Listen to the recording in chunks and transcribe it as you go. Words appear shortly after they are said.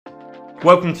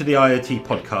Welcome to the IoT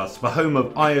podcast, the home of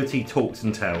IoT talks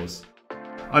and tales.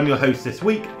 I'm your host this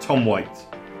week, Tom White.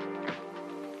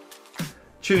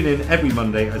 Tune in every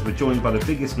Monday as we're joined by the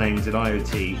biggest names in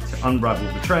IoT to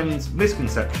unravel the trends,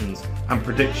 misconceptions and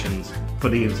predictions for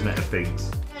the Internet of Things.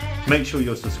 Make sure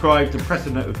you're subscribed and press the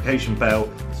notification bell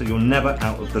so you're never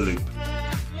out of the loop.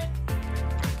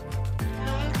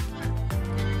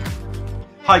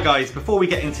 Hi guys, before we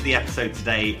get into the episode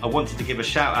today, I wanted to give a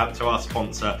shout out to our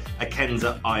sponsor,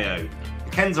 Akenza.io.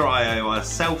 Akenza.io are a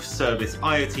self-service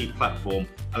IoT platform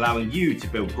allowing you to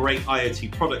build great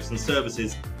IoT products and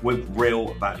services with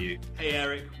real value. Hey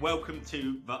Eric, welcome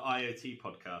to the IoT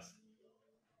podcast.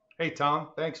 Hey Tom,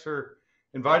 thanks for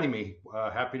inviting me.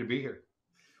 Happy to be here.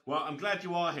 Well, I'm glad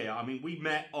you are here. I mean, we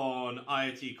met on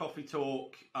IoT Coffee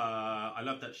Talk. I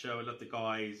love that show. I love the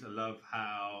guys. I love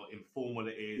how informal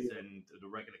it is and the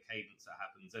regular cadence that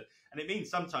happens. And it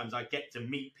means sometimes I get to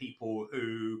meet people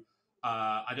who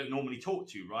I don't normally talk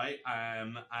to, right?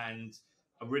 And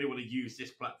I really want to use this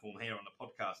platform here on the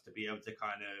podcast to be able to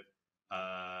kind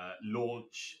of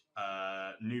launch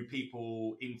new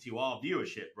people into our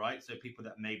viewership, right? So people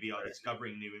that maybe are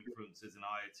discovering new influencers in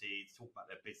IoT to talk about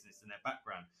their business and their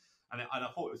background. And I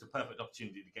thought it was a perfect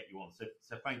opportunity to get you on. So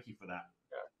thank you for that.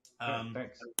 Yeah.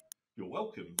 Thanks. You're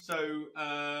welcome. So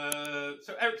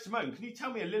Eric, Simone, can you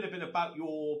tell me a little bit about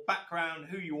your background,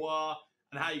 who you are,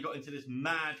 and how you got into this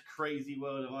mad, crazy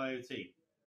world of IoT?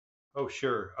 Oh,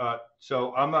 sure.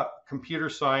 So I'm a computer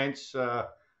science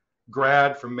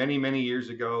grad from many years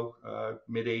ago,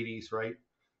 mid 80s, right?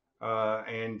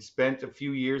 And spent a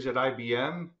few years at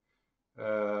IBM.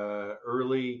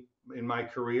 Early in my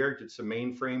career, did some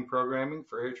mainframe programming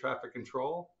for air traffic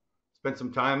control. Spent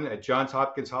some time at Johns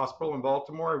Hopkins Hospital in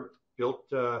Baltimore. Built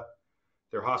their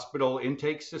hospital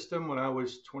intake system when I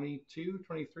was 22,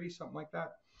 23, something like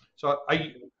that. So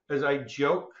as I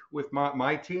joke with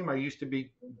my team, I used to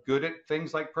be good at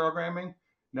things like programming.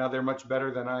 Now they're much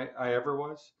better than I ever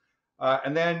was.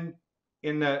 And then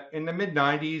in the mid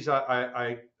 90s,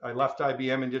 I left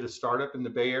IBM and did a startup in the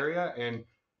Bay Area, and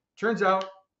turns out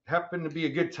happened to be a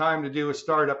good time to do a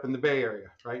startup in the Bay Area,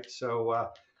 right? So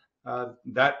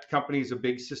that company is a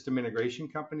big system integration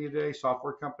company today,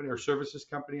 software company or services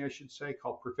company, I should say,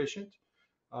 called Proficient.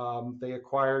 They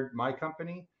acquired my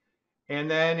company. And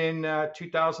then in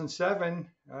 2007,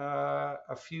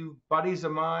 a few buddies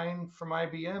of mine from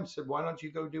IBM said, why don't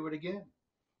you go do it again?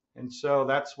 And so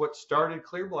that's what started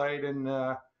ClearBlade.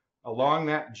 And along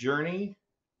that journey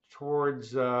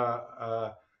towards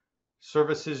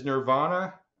services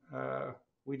nirvana,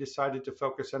 we decided to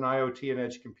focus on IoT and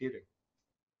edge computing.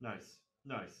 Nice.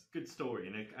 Good story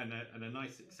and a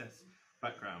nice success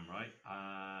background, right?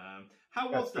 How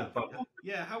was that?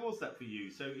 How was that for you?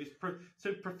 So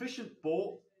so Proficient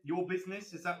bought your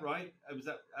business, is that right? Was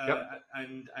that Yep.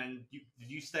 And did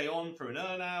you stay on for an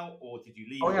earnout or did you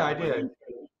leave? Oh yeah, I did.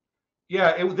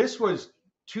 Yeah, this was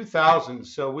 2000,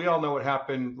 so we all know what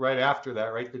happened right after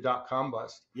that, right? The dot-com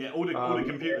bust. Yeah, all the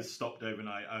computers stopped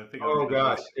overnight. I think. Oh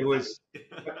gosh, it was.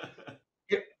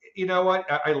 You know what?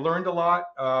 I learned a lot.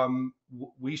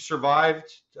 We survived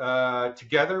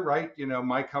together, right? You know,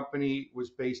 my company was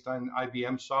based on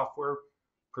IBM software.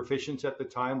 Proficient at the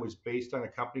time was based on a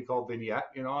company called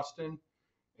Vignette in Austin.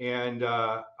 And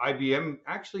IBM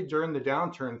actually during the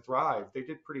downturn thrived. They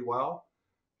did pretty well.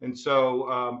 And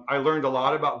so I learned a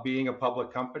lot about being a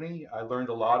public company. I learned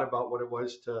a lot about what it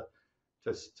was to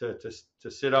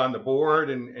sit on the board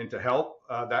and to help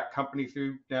that company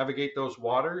through navigate those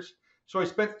waters. So I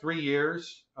spent 3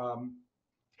 years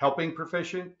helping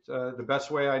Proficient the best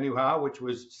way I knew how, which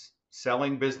was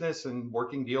selling business and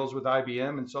working deals with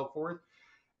IBM and so forth.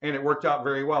 And it worked out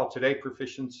very well. Today,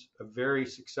 Proficient's a very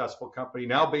successful company,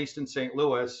 now based in St.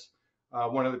 Louis.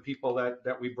 One of the people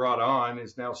that we brought on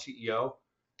is now CEO.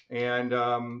 And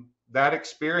that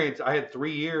experience, I had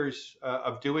 3 years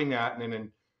of doing that. And then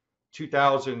in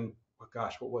 2000,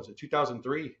 what was it?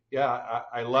 2003. Yeah,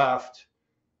 I left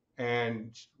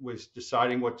and was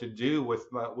deciding what to do with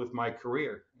my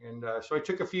career. And so I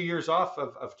took a few years off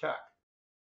of tech.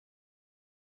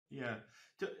 Yeah,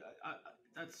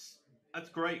 that's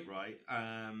great, right?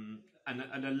 And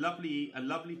a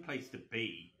lovely place to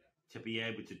be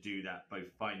able to do that both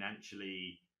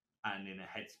financially and in a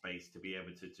headspace to be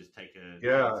able to just take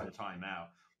some time out.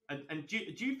 And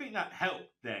do you think that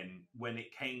helped then when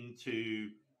it came to,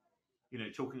 you know,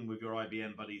 talking with your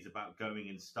IBM buddies about going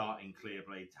and starting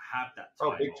ClearBlade to have that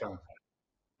time? Oh,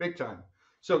 big time.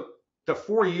 So the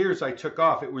 4 years I took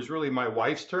off, it was really my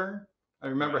wife's turn. I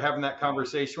remember having that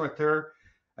conversation with her.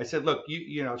 I said, look,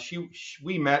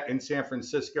 we met in San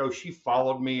Francisco. She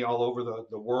followed me all over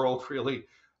the world, really.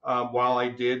 while I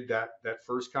did that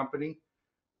first company.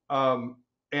 Um,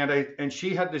 and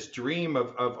she had this dream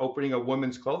of opening a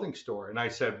women's clothing store, and I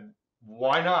said,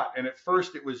 why not? And at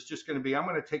first it was just going to be, I'm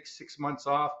going to take 6 months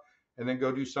off and then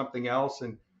go do something else.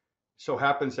 And so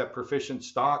happens that Proficient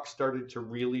stock started to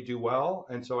really do well,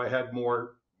 and so I had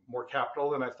more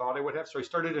capital than I thought I would have. So I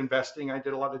started investing. I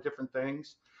did a lot of different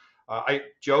things. I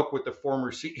joke with the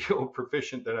former CEO of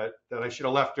Proficient that I should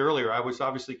have left earlier. I was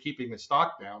obviously keeping the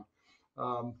stock down.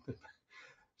 Um,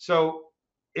 so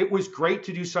it was great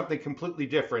to do something completely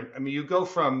different. I mean, you go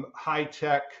from high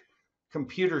tech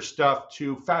computer stuff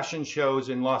to fashion shows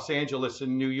in Los Angeles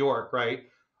and New York, right?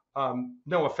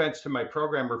 No offense to my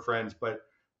programmer friends, but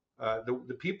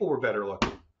the people were better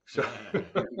looking. So,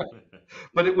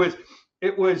 but it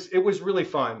was really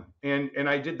fun, and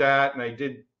I did that, and I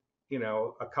did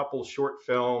a couple short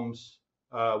films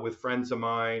with friends of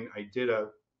mine. I did a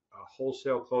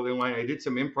wholesale clothing line. I did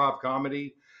some improv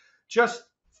comedy. Just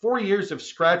 4 years of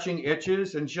scratching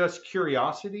itches and just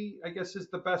curiosity, I guess is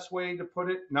the best way to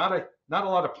put it. Not a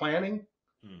lot of planning,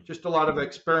 just a lot of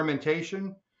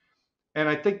experimentation. And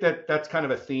I think that that's kind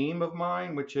of a theme of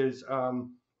mine, which is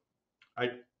I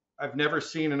I've never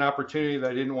seen an opportunity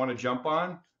that I didn't want to jump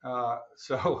on.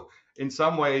 So in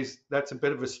some ways, that's a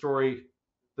bit of a story,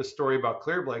 the story about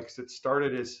ClearBlade, because it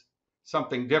started as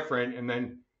something different, and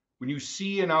then when you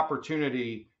see an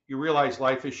opportunity, you realize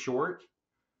life is short,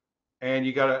 and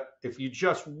you gotta, if you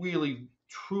just really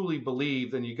truly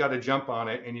believe, then you got to jump on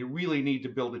it, and you really need to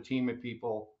build a team of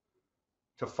people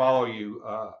to follow you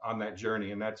on that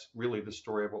journey, and that's really the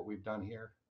story of what we've done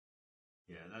here.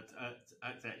 Yeah,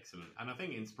 that's excellent, and I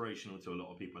think inspirational to a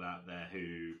lot of people out there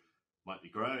who might be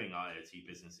growing IoT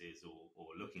businesses or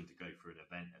looking to go for an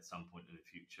event at some point in the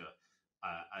future,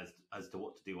 as to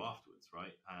what to do afterwards,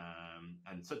 right?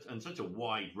 And such a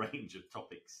wide range of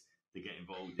topics to get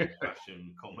involved in: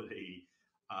 fashion, comedy,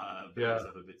 various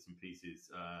other bits and pieces.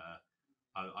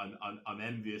 I'm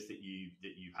envious that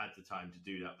you've had the time to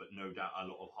do that, but no doubt a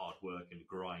lot of hard work and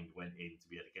grind went in to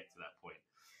be able to get to that point.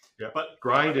 Yeah, but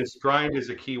grind is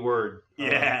a key word.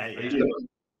 Yeah,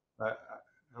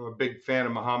 I'm a big fan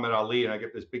of Muhammad Ali, and I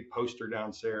get this big poster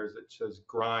downstairs that says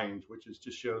grind, which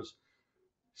just shows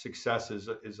success is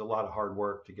a lot of hard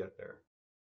work to get there.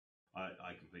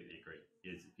 I completely agree.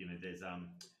 There's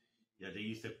they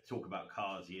used to talk about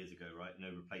cars years ago, right? No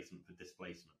replacement for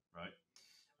displacement, right?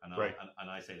 And right.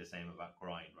 I say the same about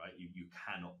grind, right? You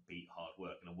cannot beat hard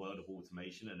work in a world of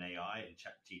automation and AI and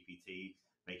ChatGPT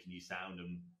making you sound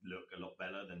and look a lot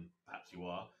better than perhaps you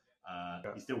are.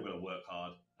 You still got to work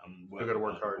hard. And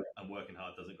working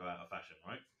hard doesn't go out of fashion,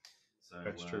 right? So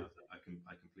that's true. I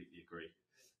completely agree.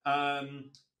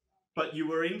 But you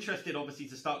were interested, obviously,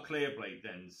 to start ClearBlade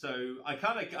then. So I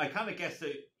kind of guess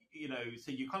that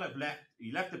so you kind of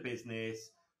left the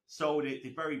business, sold it,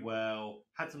 did very well,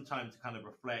 had some time to kind of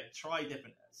reflect, try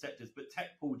different sectors, but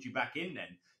tech pulled you back in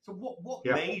then. So what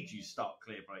made you start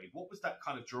ClearBlade? What was that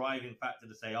kind of driving factor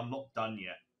to say, I'm not done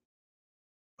yet?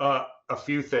 A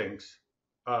few things,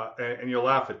 and you'll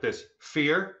laugh at this.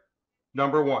 Fear,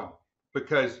 number one,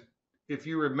 because if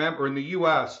you remember, in the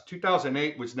U.S.,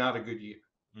 2008 was not a good year,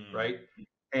 right?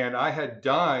 And I had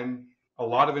done a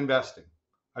lot of investing.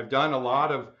 I've done a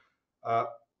lot of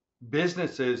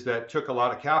businesses that took a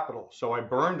lot of capital, so I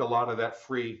burned a lot of that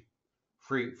free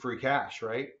cash,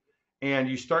 right? And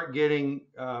you start getting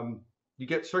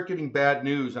bad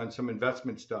news on some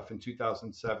investment stuff in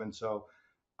 2007. So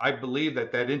I believe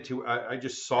I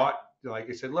just saw it. Like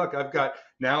I said, look, I've got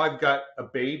a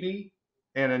baby,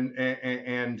 and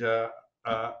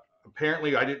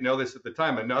apparently I didn't know this at the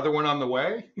time, another one on the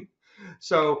way.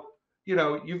 So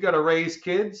you've got to raise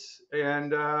kids,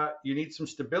 and you need some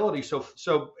stability.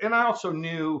 So and I also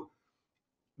knew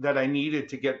that I needed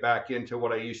to get back into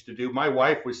what I used to do. My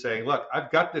wife was saying, look, I've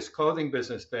got this clothing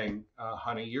business thing,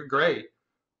 honey, you're great,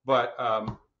 but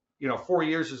 4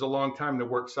 years is a long time to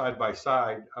work side by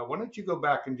side. Why don't you go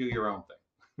back and do your own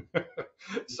thing?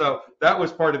 So that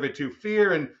was part of it too.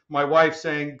 Fear, and my wife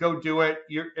saying, go do it.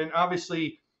 And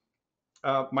obviously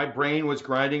my brain was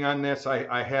grinding on this.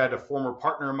 I had a former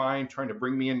partner of mine trying to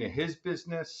bring me into his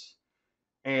business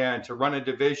and to run a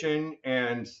division,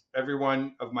 and every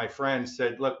one of my friends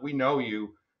said, look, we know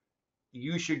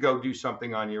you should go do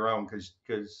something on your own,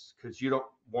 because you don't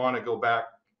want to go back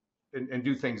and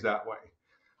do things that way.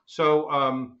 So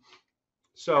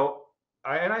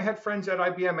I had friends at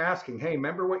IBM asking, hey,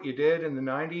 remember what you did in the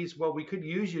 90s? Well, we could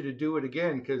use you to do it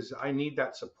again, because I need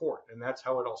that support. And that's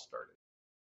how it all started.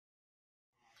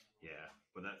 Yeah,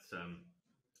 well,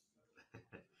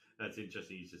 that's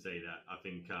interesting you should say that. I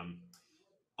think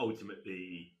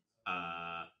ultimately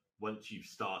once you've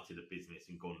started a business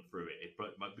and gone through it, it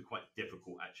might be quite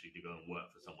difficult actually to go and work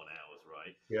for someone else,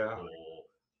 right? Yeah. Or,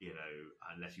 you know,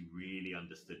 unless you really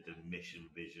understood the mission,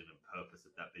 vision, and purpose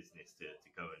of that business to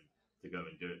go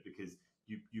and do it, because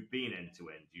you've been end to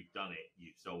end, you've done it,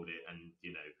 you've sold it, and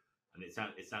you know, and it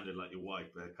sounded like your wife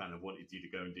kind of wanted you to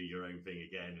go and do your own thing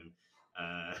again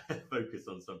and focus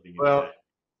on something in Well, tech.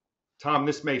 Tom,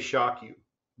 this may shock you,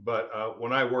 but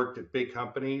when I worked at big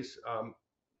companies,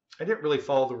 I didn't really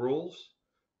follow the rules.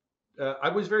 I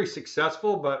was very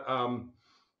successful, but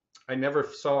I never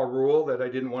saw a rule that I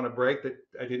didn't want to break, that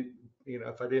I didn't, you know,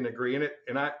 if I didn't agree in it.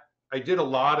 And I did a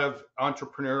lot of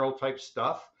entrepreneurial type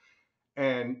stuff,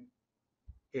 and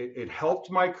it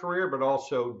helped my career, but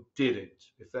also didn't,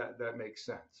 if that makes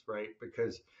sense, right?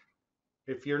 Because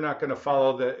if you're not going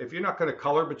to if you're not going to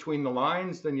color between the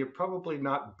lines, then you're probably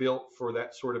not built for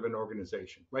that sort of an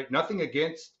organization, right? Nothing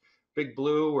against Big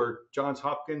Blue or Johns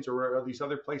Hopkins or these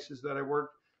other places that I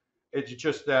worked. It's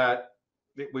just that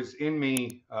it was in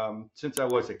me since I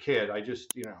was a kid. I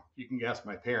just, you know, you can ask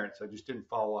my parents. I just didn't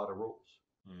follow a lot of rules.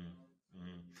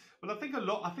 Well, I think a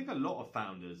lot of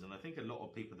founders, and I think a lot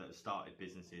of people that have started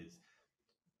businesses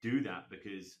do that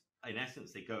because, in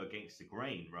essence, they go against the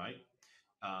grain, right?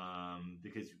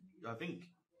 Because I think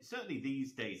certainly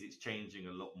these days it's changing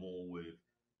a lot more with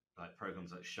like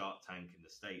programs like Shark Tank in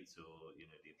the States, or you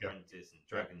know, The Apprentice and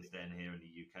Dragon's Den here in the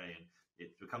UK, and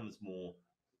it becomes more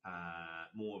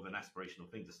of an aspirational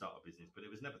thing to start a business, but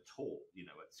it was never taught, you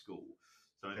know, at school.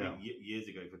 So I think years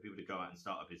ago, for people to go out and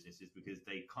start a business is because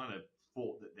they kind of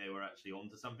thought that they were actually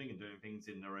onto something and doing things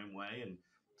in their own way. And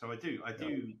so I do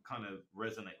kind of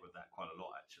resonate with that quite a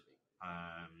lot, actually.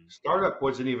 Startup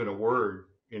wasn't even a word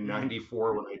in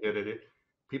 '94 when I did it.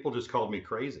 People just called me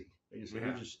crazy. They just said,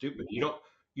 "You're just stupid.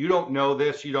 You don't know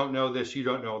this. You don't know this. You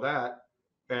don't know that."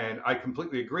 And I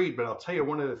completely agreed. But I'll tell you,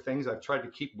 one of the things I've tried to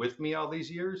keep with me all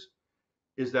these years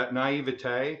is that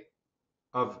naivete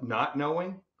of not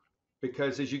knowing.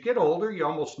 Because as you get older, you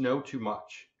almost know too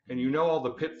much, and you know all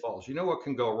the pitfalls. You know what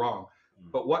can go wrong.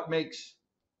 But what makes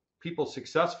people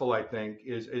successful, I think,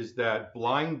 is that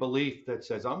blind belief that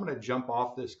says, I'm going to jump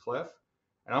off this cliff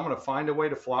and I'm going to find a way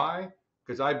to fly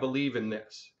because I believe in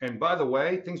this. And by the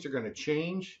way, things are going to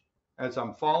change as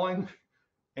I'm falling,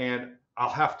 and I'll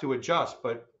have to adjust.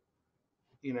 But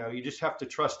you know, you just have to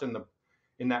trust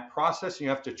in that process, and you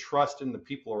have to trust in the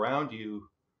people around you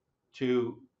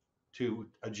to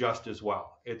adjust as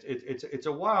well. It's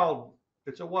a wild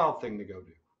thing to go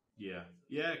do.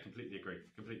 Yeah, completely agree.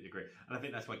 And I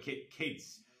think that's why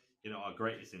kids, you know, are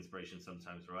greatest inspiration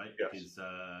sometimes, right? Yes. Because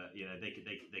you know,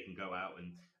 they can go out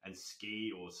and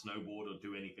ski or snowboard or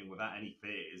do anything without any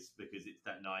fears, because it's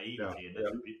that naivety, and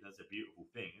that's a beautiful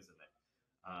thing, isn't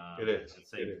it? It is. And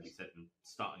same as you said, in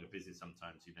starting a business,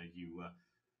 sometimes, you know,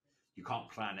 you can't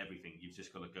plan everything. You've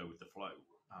just got to go with the flow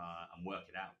and work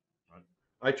it out, right?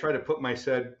 I try to put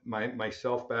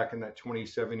myself back in that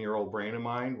 27-year-old brain of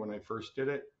mine when I first did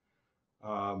it,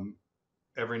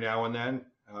 every now and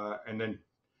then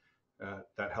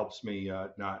that helps me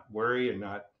not worry and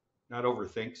not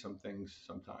overthink some things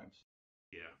sometimes.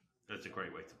 Yeah, that's a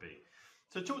great way to be.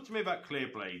 So talk to me about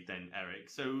ClearBlade then, Eric.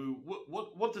 So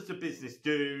what does the business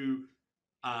do?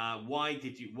 Why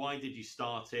did you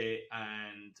start it,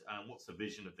 and what's the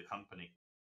vision of the company?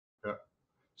 Yeah.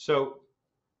 So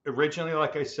originally,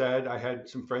 like I said, I had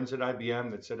some friends at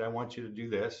IBM that said, I want you to do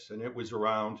this. And it was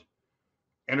around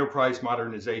enterprise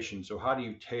modernization. So how do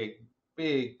you take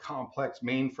big, complex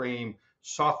mainframe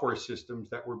software systems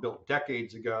that were built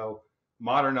decades ago,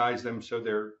 modernize them so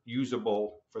they're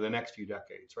usable for the next few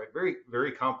decades, right? Very,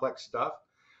 very complex stuff.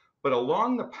 But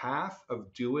along the path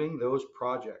of doing those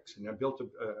projects, and I built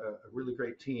a really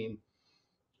great team,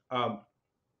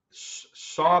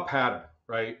 saw a pattern,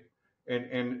 right? And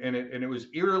it was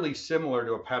eerily similar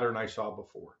to a pattern I saw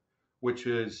before, which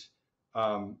is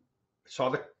saw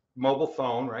the mobile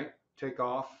phone, right, take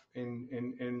off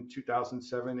in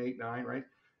 2007, 8, 9, right?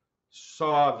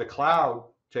 Saw the cloud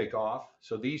take off.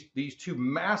 So these two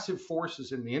massive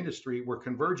forces in the industry were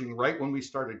converging right when we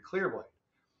started ClearBlade.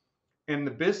 And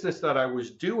the business that I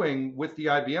was doing with the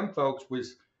IBM folks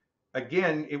was,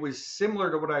 again, it was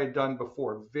similar to what I had done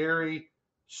before, very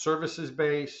services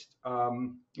based.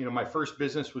 You know, my first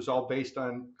business was all based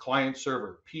on client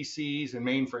server, PCs and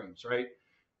mainframes, right?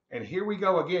 And here we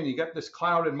go again. You got this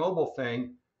cloud and mobile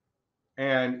thing,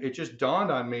 and it just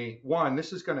dawned on me, one,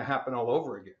 this is going to happen all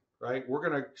over again, right? We're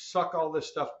going to suck all this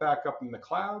stuff back up in the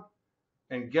cloud,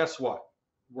 and guess what?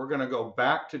 We're going to go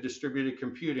back to distributed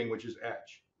computing, which is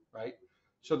edge, right?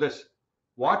 So this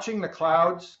watching the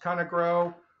clouds kind of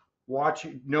grow,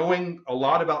 knowing a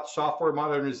lot about software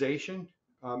modernization,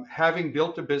 Having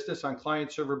built a business on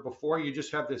client server before, you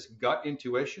just have this gut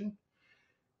intuition.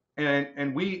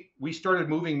 And we started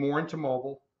moving more into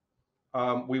mobile.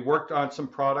 We worked on some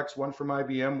products, one from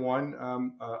IBM, one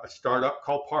a startup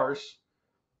called Parse.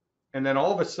 And then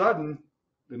all of a sudden,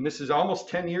 and this is almost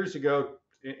 10 years ago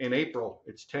in April,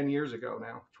 it's 10 years ago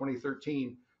now,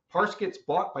 2013, Parse gets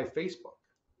bought by Facebook.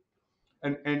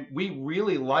 And we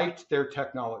really liked their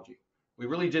technology. We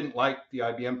really didn't like the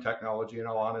IBM technology, in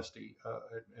all honesty.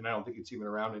 And I don't think it's even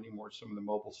around anymore, some of the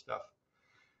mobile stuff.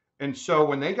 And so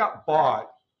when they got bought,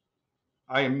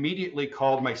 I immediately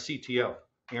called my CTO,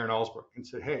 Aaron Alsbrook, and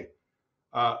said, hey,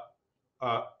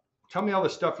 tell me all the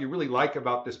stuff you really like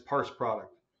about this Parse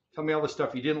product. Tell me all the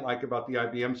stuff you didn't like about the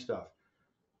IBM stuff.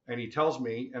 And he tells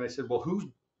me, and I said, well,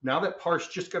 now that Parse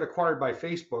just got acquired by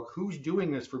Facebook, who's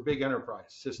doing this for big enterprise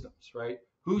systems, right?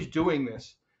 Who's doing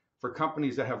this for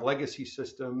companies that have legacy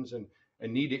systems and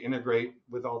need to integrate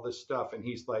with all this stuff? And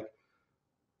he's like,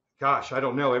 gosh, I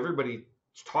don't know. Everybody's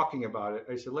talking about it.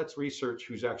 I said, let's research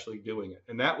who's actually doing it.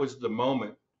 And that was the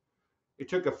moment. It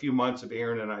took a few months of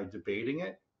Aaron and I debating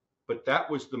it, but that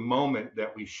was the moment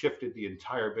that we shifted the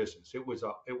entire business. It was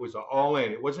all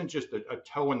in. It wasn't just a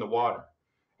toe in the water.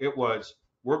 It was,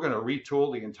 we're going to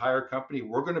retool the entire company.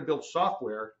 We're going to build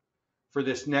software for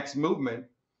this next movement.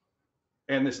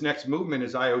 And this next movement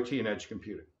is IoT and edge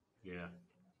computing. Yeah.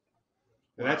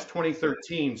 And that's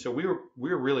 2013. So we were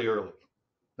really early.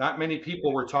 Not many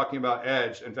people were talking about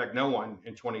edge. In fact, no one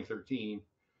in 2013.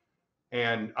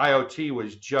 And IoT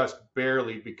was just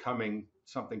barely becoming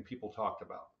something people talked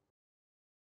about.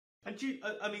 And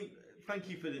thank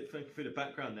you for the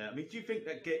background there. I mean, do you think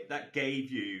that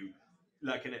gave you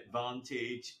like an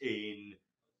advantage in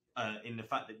the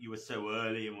fact that you were so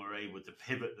early and were able to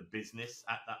pivot the business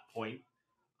at that point?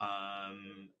 I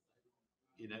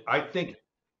think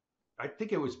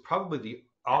it was probably the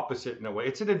opposite in a way.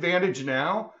 It's an advantage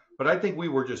now, but I think we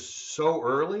were just so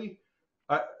early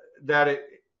that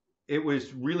it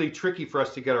was really tricky for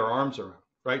us to get our arms around,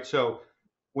 right? So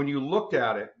when you looked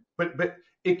at it, but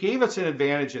it gave us an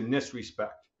advantage in this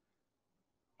respect.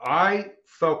 I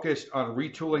focused on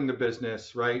retooling the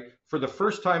business, right? For the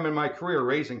first time in my career,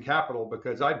 raising capital,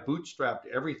 because I bootstrapped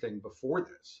everything before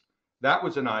this. That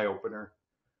was an eye-opener.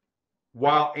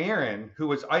 While Aaron, who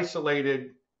was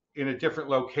isolated in a different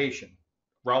location,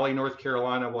 Raleigh, North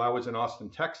Carolina, while I was in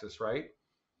Austin, Texas, right?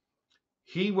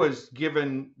 He was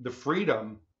given the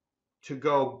freedom to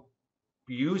go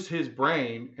use his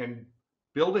brain and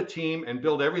build a team and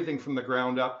build everything from the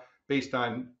ground up based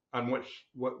on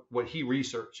what he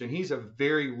researched. And he's a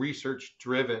very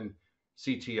research-driven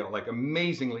CTO, like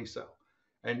amazingly so.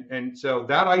 And so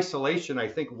that isolation, I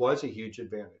think, was a huge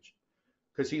advantage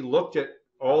because he looked at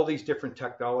all these different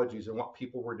technologies and what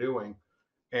people were doing.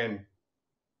 And,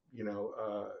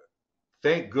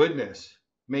 thank goodness,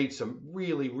 made some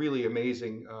really, really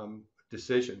amazing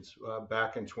decisions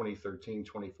back in 2013,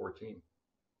 2014.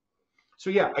 So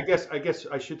yeah, I guess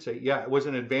I should say, yeah, it was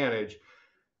an advantage.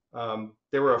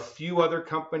 There were a few other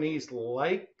companies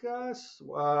like us,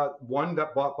 one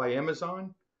got bought by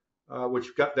Amazon,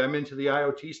 which got them into the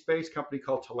IoT space, a company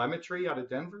called Telemetry out of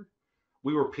Denver.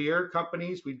 We were peer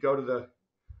companies. We'd go to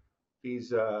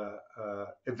these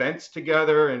events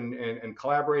together and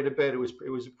collaborate a bit. It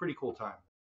was a pretty cool time.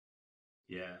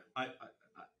 Yeah, I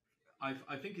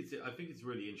think it's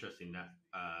really interesting that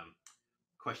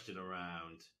question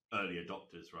around early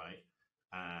adopters, right?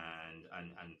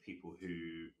 And people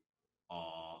who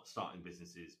are starting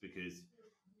businesses, because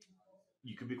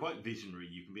you can be quite visionary,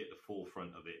 you can be at the forefront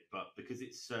of it, but because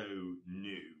it's so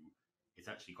new, it's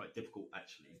actually quite difficult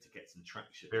to get some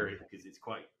traction. Very. Because it's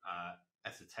quite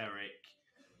esoteric.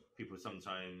 People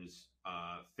sometimes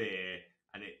fear,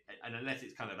 and unless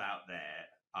it's kind of out there,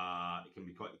 it can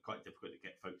be quite difficult to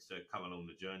get folks to come along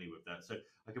the journey with that. So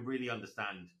I can really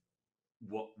understand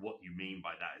what you mean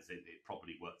by that. Is it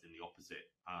probably worked in the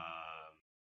opposite.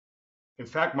 In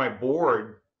fact, my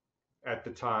board at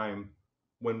the time,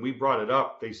 when we brought it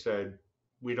up, they said,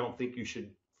 we don't think you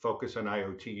should focus on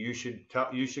IoT. You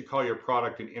should call your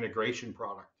product an integration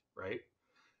product, right?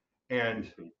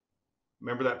 And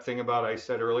remember that thing I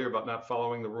said earlier about not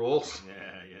following the rules?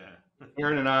 Yeah.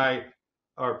 Aaron and I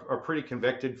are pretty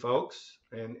convicted folks,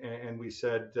 and we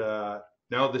said,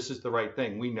 no, this is the right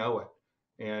thing. We know it.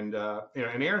 And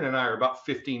and Aaron and I are about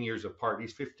 15 years apart.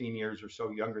 He's 15 years or so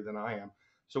younger than I am.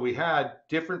 So we had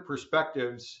different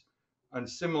perspectives on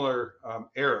similar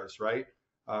eras, right?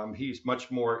 He's much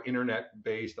more internet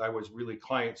based. I was really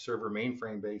client server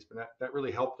mainframe based, but that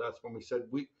really helped us when we said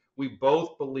we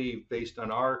both believe, based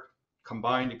on our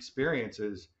combined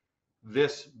experiences,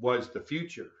 this was the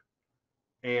future.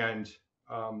 And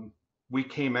we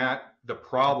came at the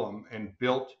problem and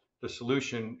built the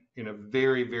solution in a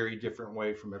very, very different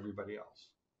way from everybody else.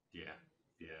 Yeah,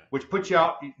 yeah. Which puts you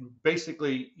out,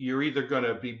 basically, you're either going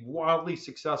to be wildly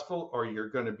successful or you're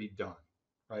going to be done,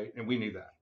 right? And we knew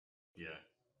that. Yeah,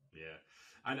 yeah.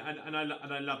 And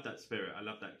I love that spirit. I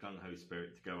love that gung ho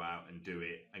spirit to go out and do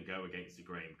it and go against the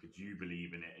grain because you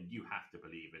believe in it and you have to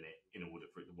believe in it in order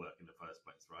for it to work in the first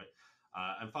place, right?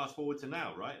 And fast forward to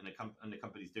now, right? And the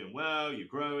company's doing well. You're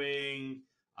growing.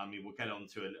 I mean, we'll get on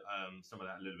to some of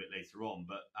that a little bit later on,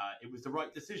 but it was the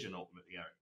right decision ultimately,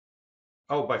 Eric.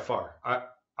 Oh, by far.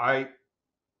 I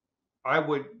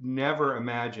would never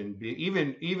imagine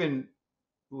even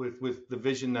with the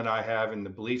vision that I have and the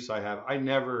beliefs I have, I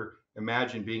never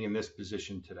imagined being in this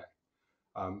position today.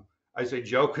 I say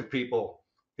joke with people,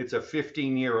 it's a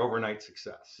 15-year overnight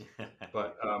success,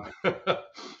 but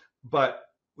but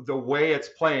the way it's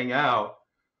playing out,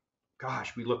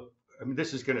 gosh, we look. I mean,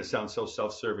 this is going to sound so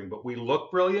self-serving, but we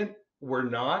look brilliant. We're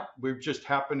not. We just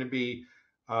happen to be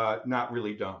not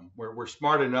really dumb. We're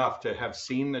smart enough to have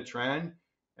seen the trend,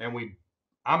 and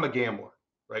I'm a gambler,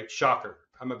 right? Shocker.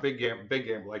 I'm a big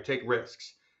gambler. I take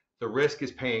risks. The risk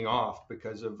is paying off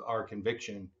because of our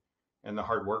conviction and the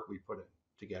hard work we put in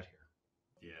to get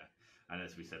here. Yeah, and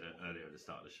as we said earlier at the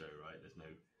start of the show, right? There's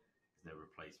no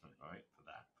replacement, right, for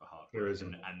that, for hard work. There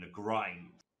isn't. And the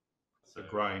grind. So, the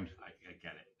grind. I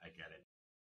get it. I get it.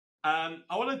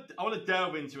 I want to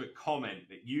delve into a comment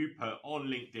that you put on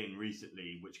LinkedIn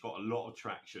recently, which got a lot of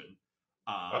traction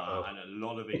and a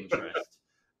lot of interest.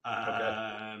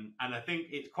 Okay. And I think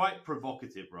it's quite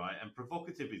provocative, right? And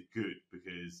provocative is good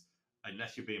because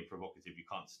unless you're being provocative, you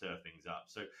can't stir things up.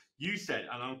 So you said,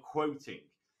 and I'm quoting,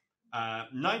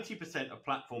 90% of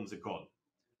platforms are gone,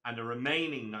 and the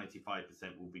remaining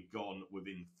 95% will be gone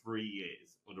within 3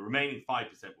 years, or the remaining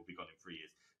 5% will be gone in 3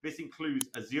 years. This includes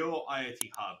Azure IoT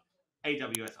Hub,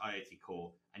 AWS IoT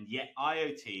Core, and yet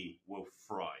IoT will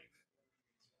thrive.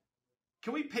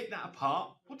 Can we pick that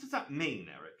apart? What does that mean,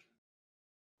 Eric?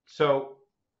 So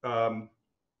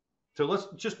let's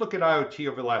just look at IoT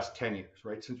over the last 10 years,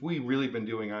 right? Since we've really been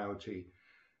doing IoT.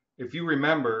 If you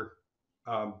remember,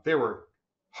 there were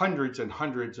hundreds and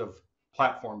hundreds of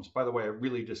platforms. By the way, I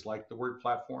really dislike the word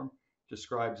platform.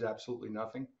 Describes absolutely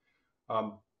nothing.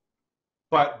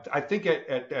 But I think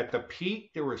at the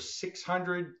peak, there were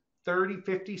 630,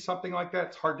 50, something like that.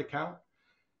 It's hard to count.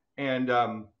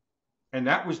 And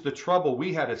that was the trouble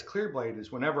we had as ClearBlade,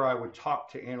 is whenever I would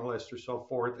talk to analysts or so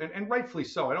forth, and rightfully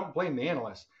so, I don't blame the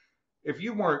analysts. If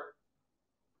you weren't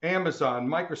Amazon,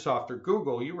 Microsoft, or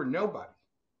Google, you were nobody.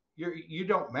 You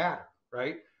don't matter,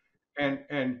 right? And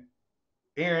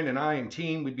Aaron and I and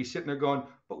team, we'd be sitting there going,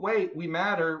 but wait, we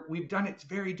matter. We've done it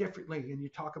very differently. And you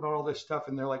talk about all this stuff,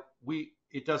 and they're like,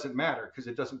 it doesn't matter because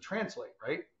it doesn't translate,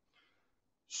 right?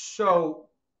 So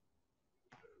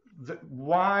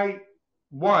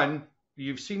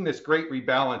you've seen this great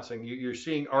rebalancing. You're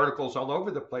seeing articles all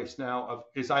over the place now of,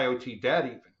 is IoT dead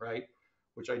even, right?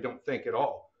 Which I don't think at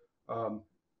all.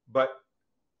 But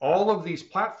all of these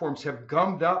platforms have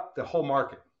gummed up the whole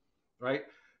market, right?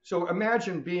 So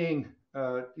imagine being,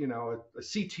 a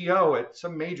CTO at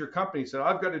some major company said,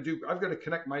 I've got to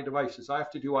connect my devices. I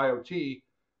have to do IoT,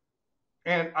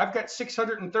 and I've got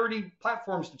 630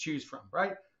 platforms to choose from,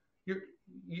 right?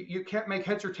 You can't make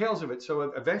heads or tails of it. So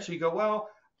eventually you go, well,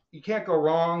 you can't go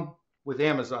wrong with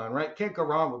Amazon, right? Can't go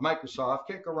wrong with Microsoft.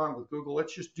 Can't go wrong with Google.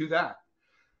 Let's just do that.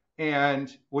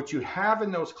 And what you have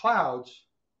in those clouds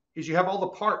is you have all the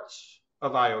parts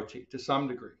of IoT to some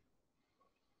degree.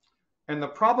 And the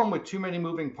problem with too many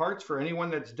moving parts for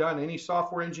anyone that's done any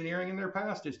software engineering in their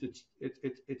past is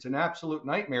it's an absolute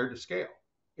nightmare to scale.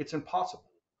 It's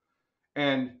impossible.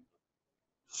 And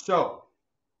so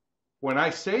when I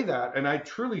say that, and I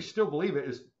truly still believe it,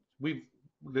 is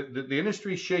the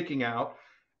industry is shaking out,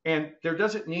 and there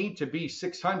doesn't need to be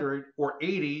 600 or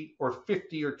 80 or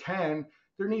 50 or 10.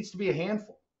 There needs to be a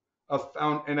handful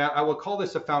and I will call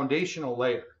this a foundational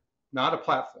layer, not a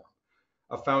platform.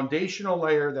 A foundational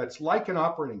layer that's like an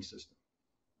operating system.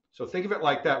 So think of it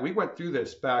like that. We went through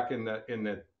this back in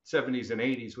the 70s and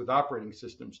 80s with operating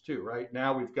systems too, right?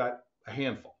 Now we've got a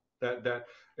handful that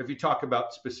if you talk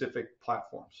about specific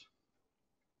platforms.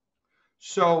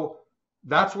 So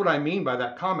that's what I mean by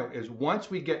that comment, is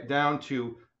once we get down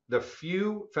to the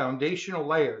few foundational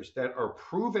layers that are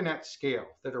proven at scale,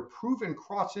 that are proven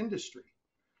cross industry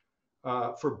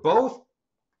for both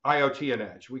IoT and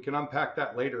edge. We can unpack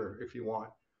that later if you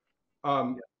want.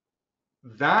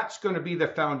 That's going to be the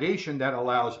foundation that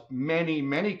allows many,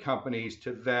 many companies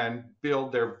to then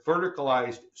build their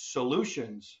verticalized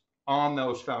solutions on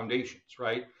those foundations,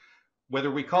 right?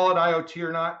 Whether we call it IoT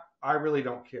or not, I really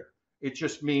don't care. It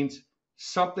just means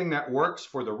something that works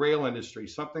for the rail industry,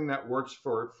 something that works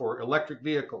for electric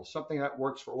vehicles, something that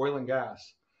works for oil and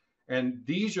gas. And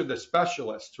these are the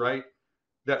specialists, right,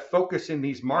 that focus in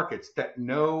these markets that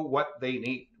know what they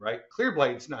need, right?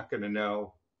 ClearBlade's not going to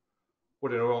know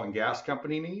what an oil and gas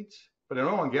company needs, but an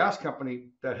oil and gas company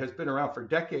that has been around for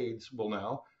decades will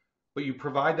know. But you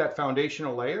provide that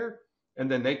foundational layer,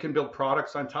 and then they can build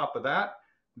products on top of that.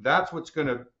 That's what's going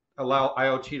to allow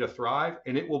IoT to thrive,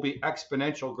 and it will be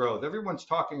exponential growth. Everyone's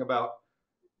talking about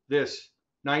this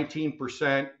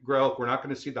 19% growth. We're not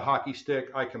going to see the hockey stick.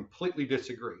 I completely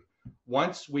disagree.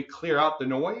 Once we clear out the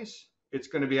noise, it's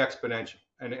going to be exponential,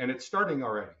 and it's starting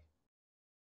already.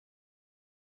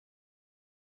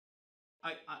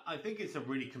 I think it's a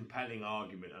really compelling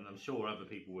argument, and I'm sure other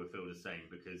people will feel the same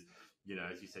because,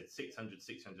 as you said, 600,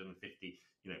 650,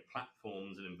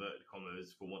 platforms and inverted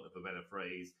commas, for want of a better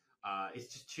phrase,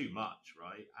 it's just too much,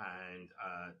 right? And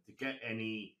to get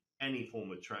any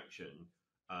form of traction,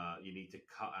 you need to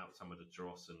cut out some of the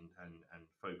dross and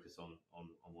focus on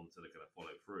ones that are going to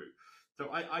follow through. So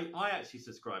I actually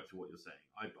subscribe to what you're saying.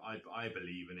 I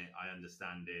believe in it. I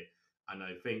understand it. And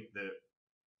I think that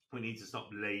we need to stop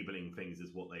labeling things as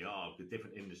what they are, because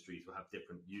different industries will have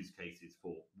different use cases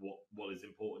for what is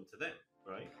important to them,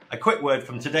 right? A quick word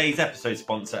from today's episode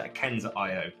sponsor,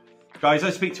 Akenza.io. Guys, I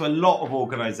speak to a lot of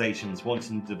organizations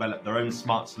wanting to develop their own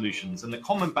smart solutions, and the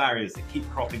common barriers that keep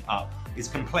cropping up is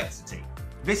complexity.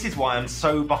 This is why I'm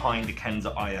so behind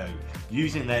Akenza.io.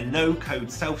 Using their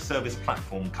no-code self-service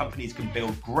platform, companies can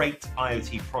build great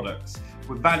IoT products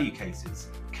with value cases,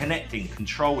 connecting,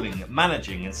 controlling,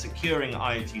 managing and securing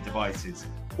IoT devices,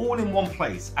 all in one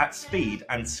place at speed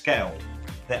and scale.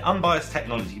 Their unbiased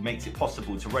technology makes it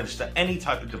possible to register any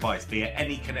type of device via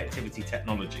any connectivity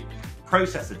technology,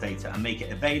 process the data and make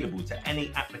it available to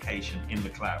any application in the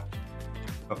cloud.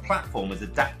 The platform is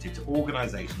adapted to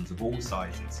organizations of all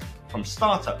sizes, from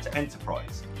startup to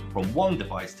enterprise, from one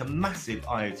device to massive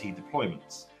IoT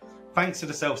deployments. Thanks to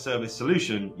the self-service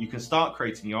solution, you can start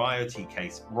creating your IoT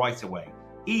case right away,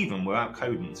 even without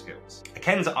coding skills.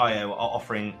 Akenza.io are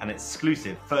offering an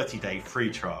exclusive 30-day free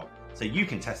trial, so you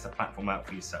can test the platform out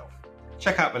for yourself.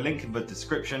 Check out the link in the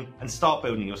description and start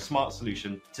building your smart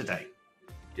solution today.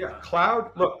 Yeah,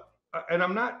 cloud, look, and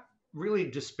I'm not really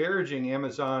disparaging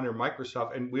Amazon or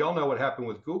Microsoft, and we all know what happened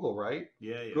with Google, right?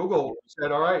 Yeah. Google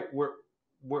said, all right,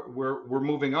 we're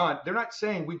moving on. They're not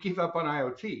saying we give up on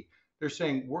IoT. They're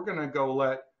saying we're going to go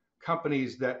let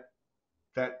companies that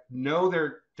know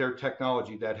their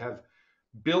technology, that have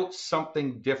built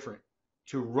something different,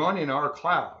 to run in our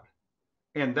cloud.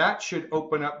 And that should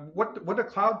open up what do the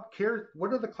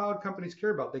cloud companies care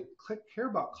about? They care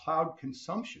about cloud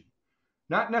consumption,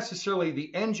 not necessarily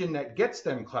the engine that gets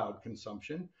them cloud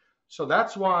consumption. So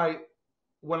that's why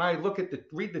when I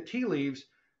read the tea leaves,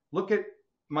 look at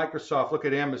Microsoft, look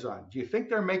at Amazon. Do you think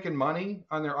they're making money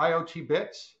on their IoT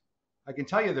bits? I can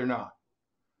tell you they're not.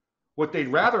 What they'd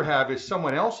rather have is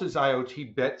someone else's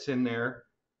IoT bits in there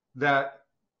that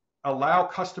allow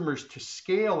customers to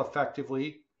scale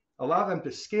effectively, allow them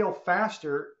to scale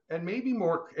faster, and maybe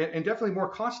more, and definitely more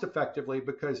cost effectively,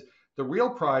 because the real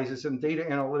prize is in data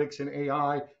analytics and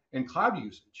AI and cloud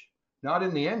usage, not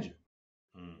in the engine.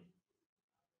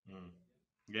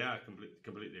 Yeah,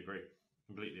 completely agree.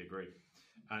 Completely agree.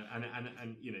 And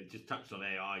just touched on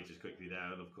AI just quickly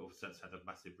there, and of course that's had a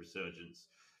massive resurgence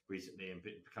recently and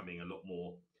becoming a lot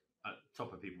more at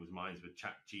top of people's minds with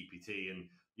ChatGPT. And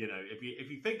if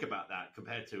you think about that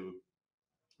compared to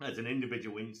as an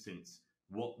individual instance,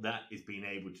 what that is being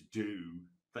able to do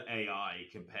for AI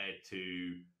compared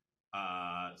to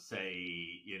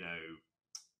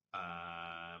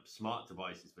smart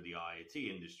devices for the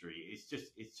IoT industry,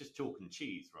 it's just chalk and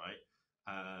cheese,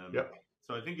 right? Yep.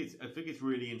 So I think it's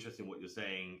really interesting what you're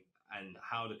saying and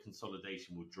how the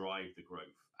consolidation will drive the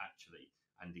growth actually,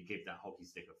 and to give that hockey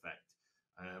stick effect.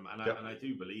 And I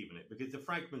do believe in it, because the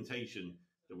fragmentation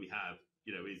that we have,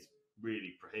 is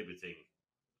really prohibiting,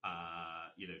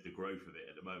 the growth of it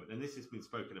at the moment. And this has been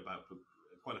spoken about for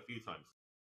quite a few times.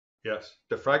 Yes,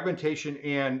 the fragmentation,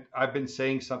 and I've been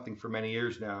saying something for many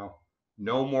years now,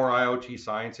 no more IoT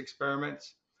science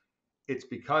experiments. It's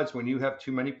because when you have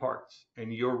too many parts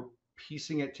and you're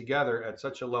piecing it together at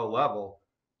such a low level,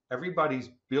 everybody's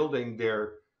building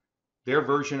their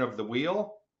version of the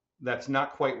wheel that's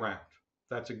not quite round.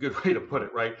 That's a good way to put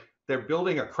it, right? They're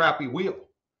building a crappy wheel.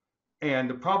 And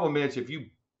the problem is, if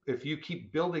you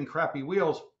keep building crappy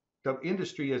wheels, the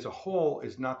industry as a whole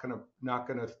is not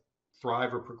going to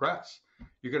thrive or progress.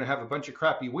 You're going to have a bunch of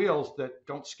crappy wheels that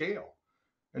don't scale.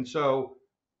 And so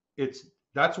it's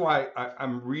that's why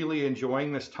I'm really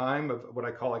enjoying this time of what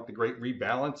I call like the great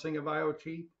rebalancing of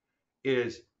IoT.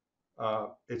 Is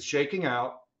it's shaking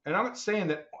out, and I'm not saying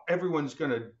that everyone's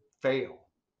going to fail.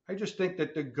 I just think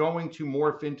that they're going to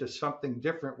morph into something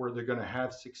different where they're going to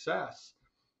have success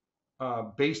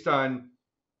based on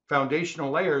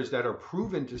foundational layers that are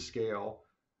proven to scale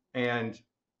and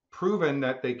proven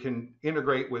that they can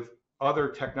integrate with other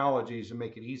technologies and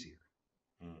make it easier.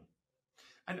 Mm.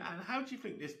 And how do you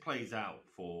think this plays out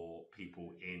for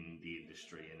people in the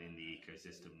industry and in the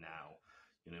ecosystem now?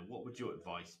 You know, what would your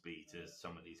advice be to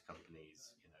some of these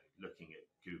companies, you know, looking at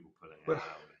Google pulling it Well,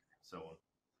 out and so on?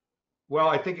 well,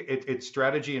 I think it's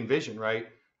strategy and vision, right?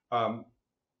 Um,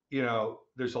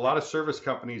 there's a lot of service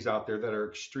companies out there that are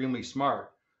extremely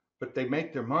smart, but they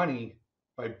make their money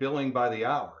by billing by the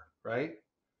hour, right?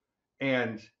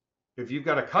 And if you've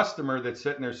got a customer that's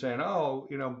sitting there saying, "Oh,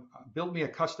 build me a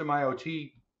custom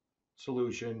IoT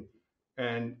solution,"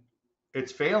 and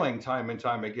it's failing time and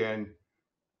time again,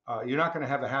 you're not going to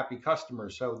have a happy customer.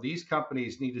 So these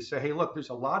companies need to say, "Hey, look, there's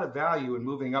a lot of value in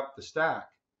moving up the stack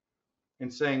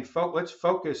and saying, let's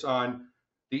focus on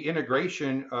the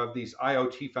integration of these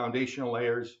IoT foundational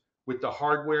layers with the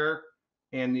hardware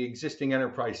and the existing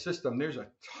enterprise system." There's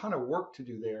a ton of work to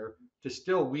do there to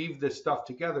still weave this stuff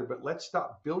together, but let's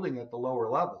stop building at the lower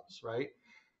levels, right?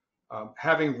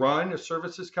 Having run a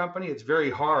services company, it's very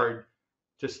hard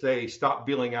to say stop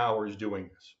billing hours doing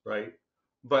this, right?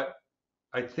 But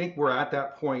I think we're at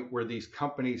that point where these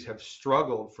companies have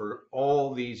struggled for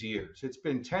all these years. It's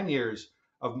been 10 years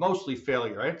of mostly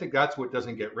failure. I think that's what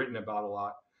doesn't get written about a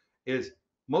lot is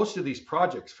most of these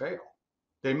projects fail.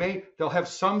 They'll have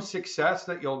some success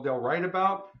that they'll write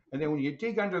about, and then when you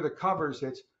dig under the covers,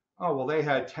 it's, oh well, they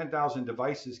had 10,000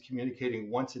 devices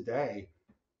communicating once a day.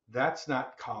 That's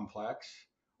not complex,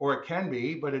 or it can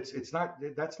be, but it's not.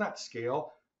 That's not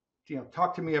scale.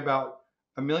 Talk to me about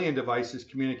a million devices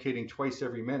communicating twice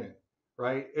every minute,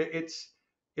 right? It's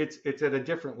at a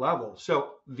different level.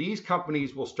 So these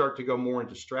companies will start to go more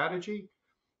into strategy.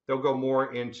 They'll go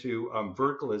more into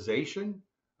verticalization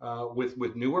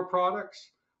with newer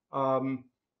products, and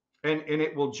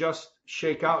it will just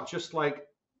shake out, just like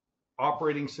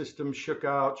operating systems shook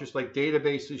out, just like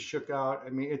databases shook out. I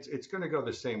mean, it's going to go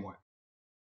the same way.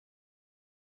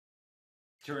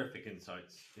 Terrific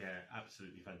insights. Yeah,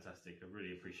 absolutely fantastic. I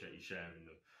really appreciate you sharing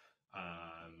them.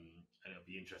 And it'll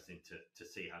be interesting to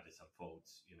see how this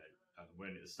unfolds. You know, we're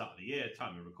at the start of the year,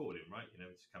 time of recording, right? You know,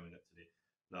 it's coming up to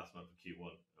the last month of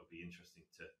Q1. It'll be interesting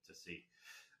to see.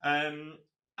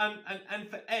 And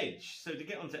for Edge, so to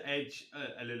get onto Edge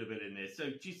a little bit in this, so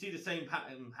do you see the same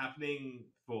pattern happening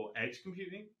for Edge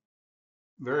computing?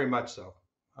 Very much so.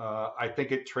 I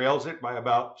think it trails it by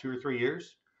about 2 or 3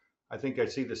 years. I think I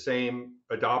see the same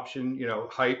adoption,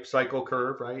 hype cycle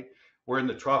curve, right? We're in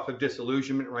the trough of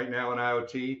disillusionment right now in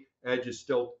IoT. Edge is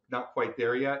still not quite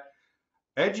there yet.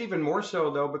 Edge even more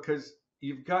so though, because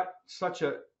you've got such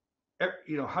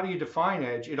how do you define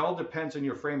Edge? It all depends on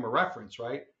your frame of reference,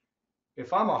 right?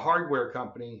 If I'm a hardware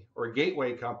company or a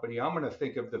gateway company, I'm going to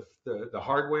think of the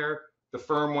hardware, the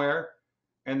firmware,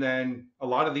 and then a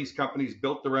lot of these companies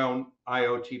built their own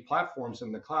IoT platforms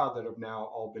in the cloud that have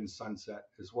now all been sunset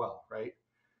as well, right?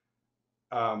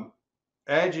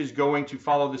 Edge is going to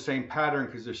follow the same pattern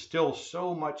because there's still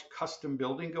so much custom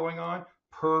building going on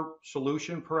per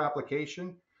solution, per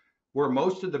application, where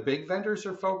most of the big vendors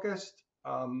are focused.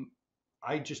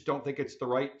 I just don't think it's the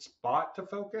right spot to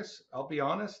focus. I'll be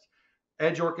honest.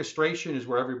 Edge orchestration is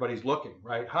where everybody's looking,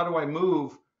 right? How do I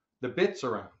move the bits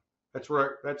around? That's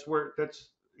what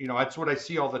I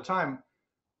see all the time.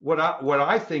 What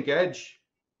I think Edge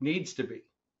needs to be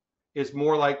is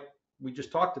more like we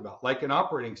just talked about, like an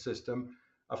operating system,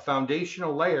 a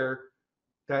foundational layer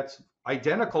that's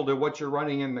identical to what you're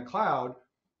running in the cloud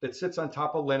that sits on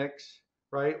top of Linux,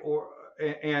 right?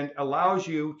 And allows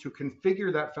you to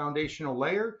configure that foundational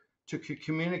layer to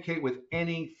communicate with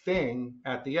anything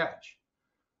at the edge.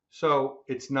 So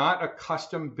it's not a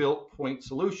custom built point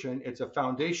solution. It's a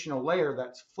foundational layer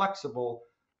that's flexible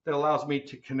that allows me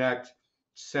to connect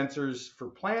sensors for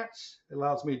plants. It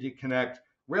allows me to connect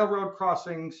railroad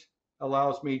crossings,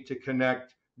 allows me to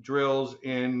connect drills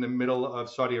in the middle of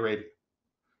Saudi Arabia.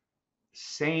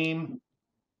 Same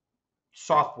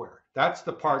software. That's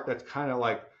the part that's kind of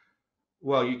like,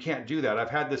 well, you can't do that. I've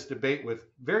had this debate with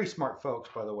very smart folks,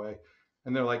 by the way,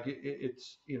 and they're like,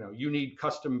 it's, you need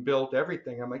custom built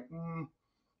everything. I'm like,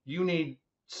 you need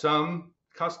some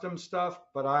custom stuff,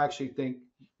 but I actually think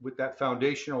with that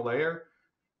foundational layer,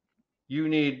 you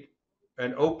need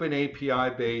an open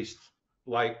API based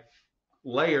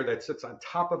layer that sits on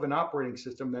top of an operating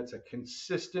system that's a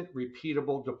consistent,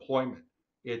 repeatable deployment.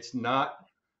 It's not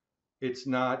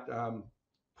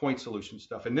point solution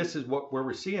stuff. And this is where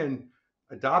we're seeing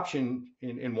adoption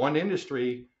in one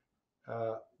industry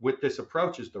with this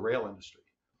approach is the rail industry,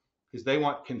 because they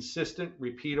want consistent,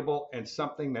 repeatable, and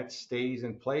something that stays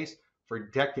in place for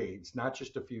decades, not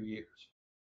just a few years.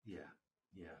 Yeah,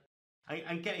 yeah.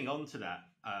 And getting on to that,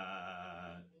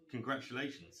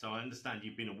 congratulations. So I understand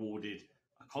you've been awarded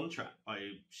a contract by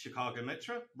Chicago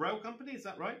Metro Rail Company. Is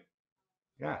that right?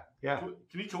 Yeah, yeah.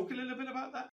 Can you talk a little bit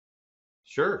about that?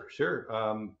 Sure, sure.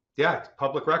 Yeah, it's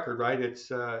public record, right?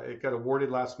 It got awarded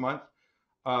last month.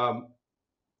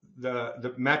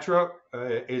 The Metro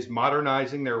is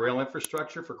modernizing their rail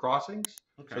infrastructure for crossings.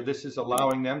 Okay. So this is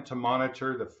allowing them to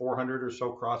monitor the 400 or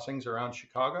so crossings around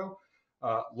Chicago,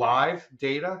 live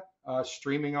data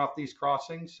streaming off these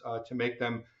crossings to make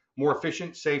them more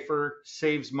efficient, safer,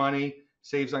 saves money,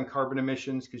 saves on carbon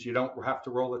emissions, because you don't have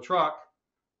to roll a truck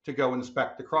to go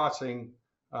inspect the crossing.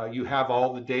 You have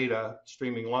all the data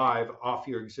streaming live off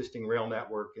your existing rail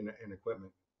network and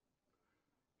equipment.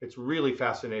 It's really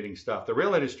fascinating stuff. The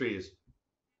rail industry is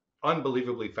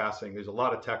unbelievably fascinating. There's a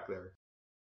lot of tech there.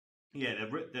 Yeah,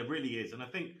 there really is. And I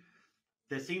think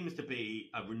there seems to be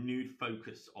a renewed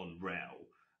focus on rail,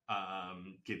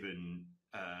 given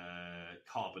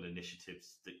carbon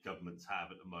initiatives that governments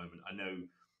have at the moment. I know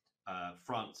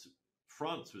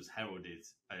France was heralded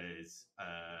as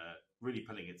really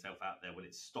putting itself out there when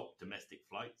it stopped domestic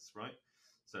flights, right?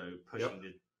 So pushing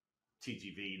the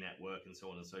TGV network and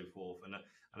so on and so forth. And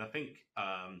I think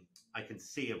I can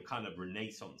see a kind of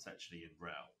renaissance actually in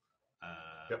rail.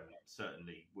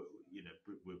 Certainly, you know,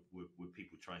 with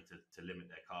people trying to limit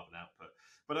their carbon output.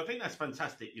 But I think that's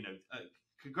fantastic. You know,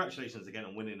 congratulations again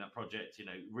on winning that project. You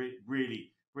know,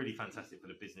 really fantastic for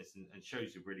the business and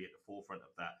shows you're really at the forefront of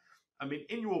that. I mean,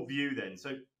 in your view then,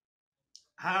 so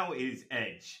how is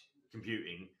edge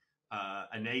computing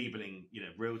enabling, you know,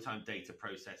 real-time data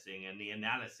processing and the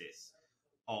analysis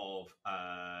of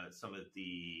some of the,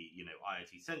 you know,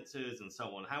 IoT sensors and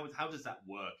so on? How does that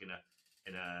work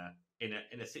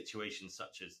in a situation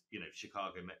such as, you know,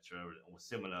 Chicago Metro or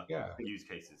similar use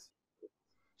cases?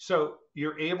 So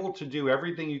you're able to do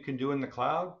everything you can do in the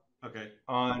cloud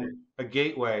on a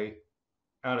gateway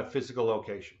on a physical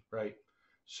location, right?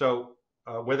 So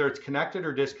whether it's connected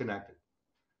or disconnected.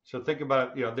 So think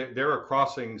about, you know, there are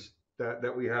crossings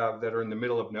that we have that are in the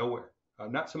middle of nowhere.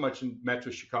 Not so much in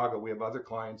Metro Chicago. We have other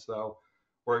clients, though,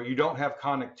 where you don't have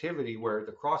connectivity where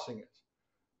the crossing is.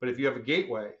 But if you have a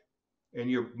gateway and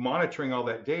you're monitoring all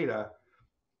that data,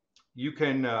 you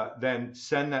can then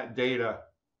send that data,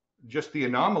 just the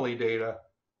anomaly data,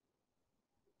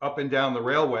 up and down the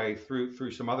railway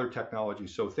through some other technology.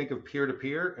 So think of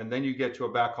peer-to-peer, and then you get to a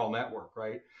backhaul network,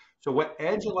 right? So what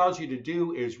Edge allows you to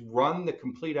do is run the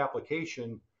complete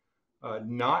application,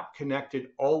 not connected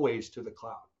always to the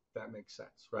cloud. If that makes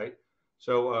sense, right?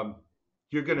 So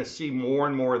you're going to see more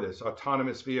and more of this: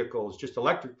 autonomous vehicles, just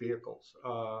electric vehicles,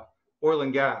 oil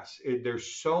and gas.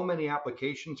 There's so many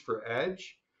applications for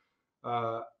Edge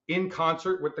in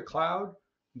concert with the cloud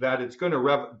that it's going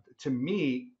to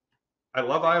me, I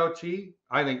love IoT.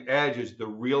 I think Edge is the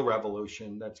real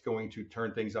revolution that's going to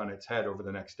turn things on its head over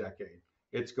the next decade.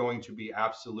 It's going to be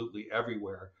absolutely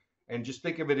everywhere. And just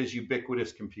think of it as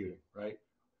ubiquitous computing, right?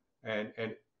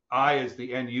 And I, as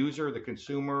the end user, the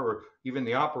consumer, or even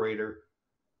the operator,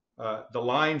 the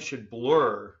line should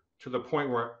blur to the point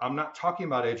where I'm not talking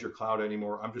about Edge or cloud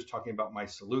anymore. I'm just talking about my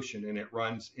solution, and it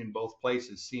runs in both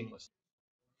places seamlessly.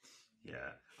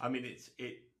 Yeah, I mean,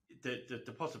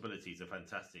 the possibilities are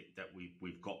fantastic that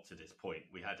we've got to this point.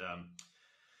 We had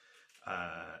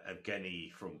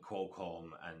Evgeny from Qualcomm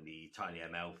and the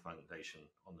TinyML Foundation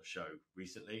on the show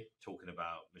recently, talking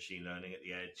about machine learning at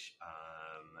the edge,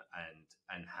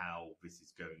 and how this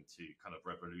is going to kind of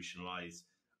revolutionize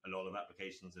a lot of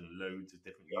applications and loads of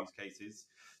different use cases.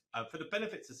 For the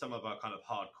benefits of some of our kind of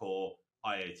hardcore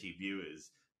IoT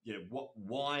viewers, you know,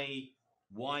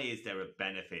 why is there a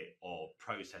benefit of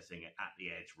processing it at the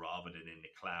edge rather than in the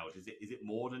cloud? Is it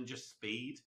more than just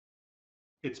speed?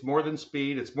 It's more than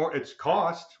speed. It's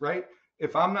cost, right?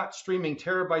 If I'm not streaming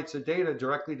terabytes of data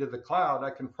directly to the cloud,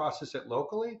 I can process it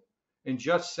locally and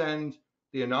just send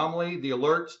the anomaly, the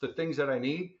alerts, the things that I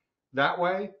need. That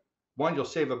way, one, you'll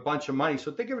save a bunch of money.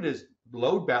 So think of it as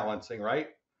load balancing, right?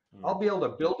 I'll be able to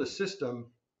build a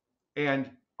system and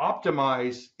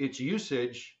optimize its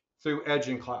usage through edge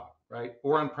and cloud, right?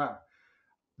 Or on-prem.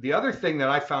 The other thing that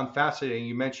I found fascinating,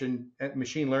 you mentioned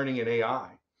machine learning and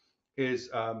AI, is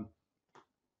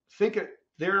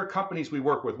there are companies we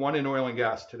work with, one in oil and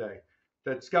gas today,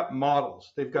 that's got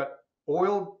models. They've got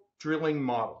oil drilling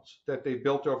models that they've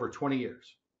built over 20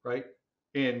 years, right?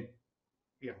 In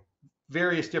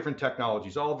various different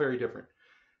technologies, all very different,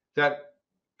 that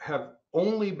have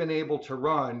only been able to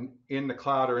run in the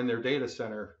cloud or in their data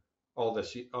center all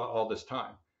this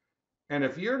time. And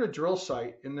if you're at a drill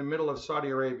site in the middle of Saudi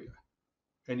Arabia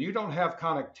and you don't have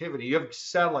connectivity, you have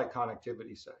satellite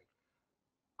connectivity, say,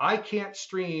 I can't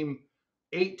stream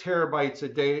 8 terabytes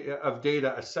of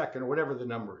data a second or whatever the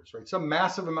number is, right? Some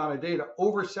massive amount of data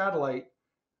over satellite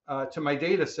to my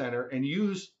data center and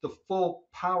use the full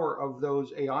power of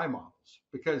those AI models,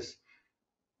 because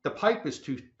the pipe is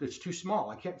too small.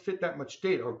 I can't fit that much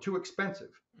data, or too expensive.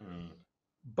 Mm.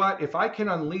 But if I can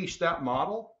unleash that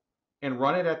model and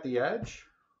run it at the edge,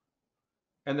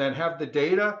 and then have the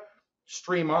data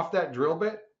stream off that drill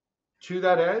bit to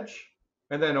that edge,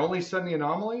 and then only send the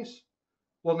anomalies,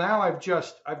 well, now I've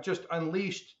just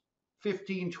unleashed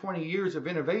 15, 20 years of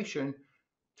innovation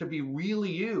to be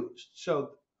really used.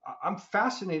 So I'm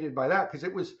fascinated by that,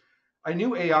 because I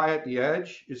knew AI at the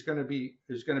edge is going to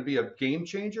be a game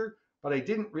changer, but I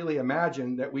didn't really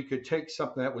imagine that we could take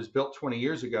something that was built 20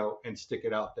 years ago and stick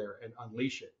it out there and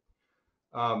unleash it.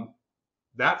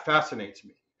 That fascinates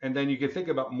me. And then you can think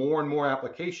about more and more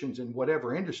applications in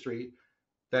whatever industry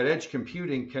that edge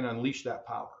computing can unleash that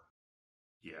power.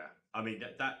 Yeah, I mean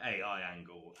that AI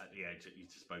angle at the edge that you've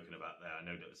just spoken about there, I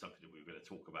know that was something that we were going to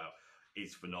talk about,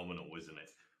 is phenomenal, isn't it?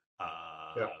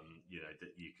 Yeah.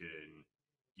 That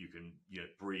you can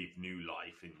breathe new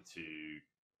life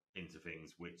into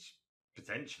things which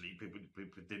potentially people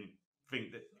didn't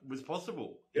think that was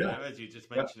possible. As you're just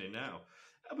mentioning now.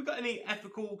 Have we got any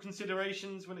ethical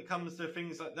considerations when it comes to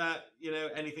things like that?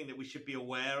 Anything that we should be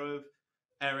aware of,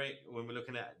 Eric, when we're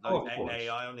looking at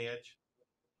AI on the edge?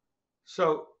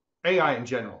 So AI in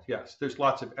general, yes, there's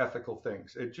lots of ethical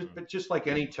things. But just like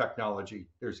any technology,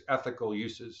 there's ethical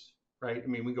uses, right? I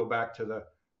mean, we go back to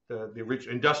the rich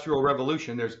industrial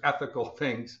revolution. There's ethical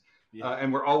things,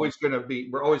 and we're always going to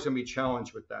be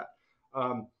challenged with that.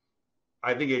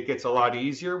 I think it gets a lot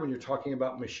easier when you're talking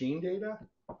about machine data.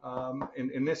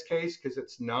 In this case, because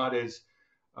it's not as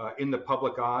in the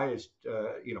public eye as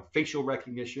facial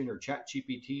recognition or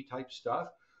ChatGPT type stuff.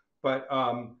 But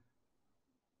I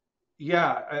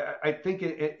think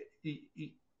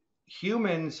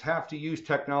humans have to use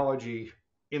technology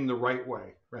in the right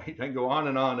way, right? I go on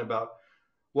and on about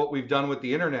what we've done with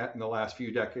the internet in the last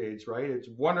few decades, right? It's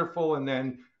wonderful. And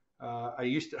then I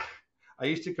used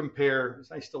to compare, as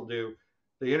I still do,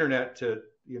 the internet to,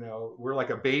 we're like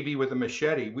a baby with a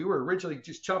machete. We were originally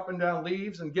just chopping down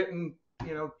leaves and getting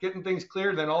things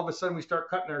clear. Then all of a sudden we start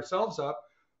cutting ourselves up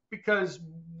because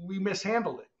we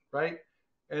mishandled it, right?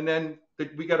 And then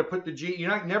we got to put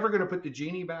you're never going to put the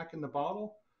genie back in the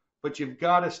bottle, but you've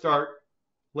got to start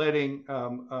letting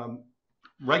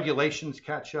regulations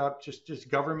catch up. Just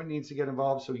government needs to get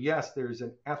involved. So yes, there's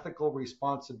an ethical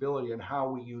responsibility in how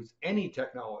we use any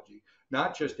technology,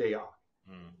 not just AI.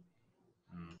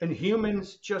 And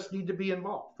humans just need to be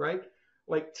involved, right?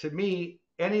 Like, to me,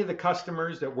 any of the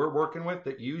customers that we're working with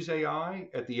that use AI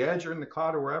at the edge or in the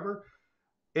cloud or wherever,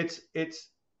 it's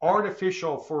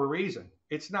artificial for a reason.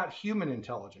 It's not human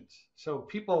intelligence. So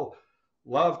people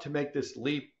love to make this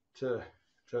leap to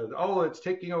it's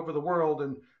taking over the world.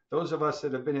 And those of us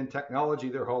that have been in technology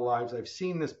their whole lives, I've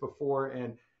seen this before,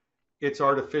 and it's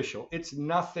artificial. It's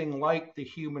nothing like the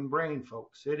human brain,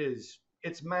 folks.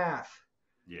 It's math.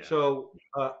 Yeah. So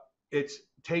it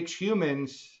takes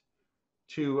humans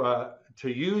to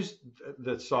use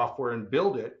the software and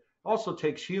build it. Also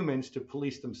takes humans to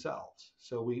police themselves.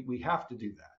 So we have to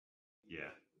do that.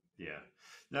 Yeah.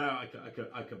 No,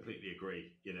 I completely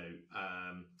agree.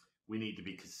 We need to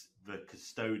be the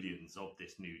custodians of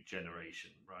this new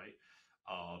generation, right,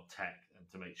 of tech, and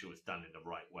to make sure it's done in the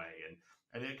right way.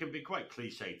 And it can be quite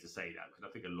cliche to say that, because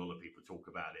I think a lot of people talk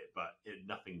about it, but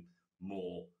nothing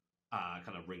more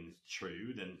kind of rings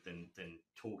true than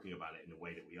talking about it in the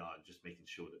way that we are, and just making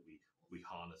sure that we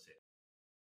harness it.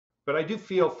 But I do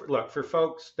feel for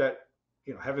folks that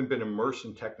haven't been immersed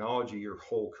in technology your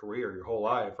whole career, your whole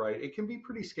life, right? It can be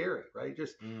pretty scary, right?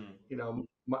 Just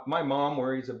my mom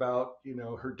worries about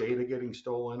her data getting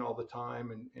stolen all the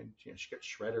time, and she gets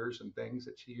shredders and things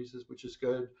that she uses, which is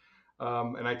good.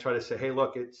 And I try to say, hey,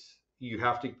 look, you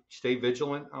have to stay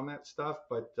vigilant on that stuff,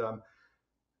 but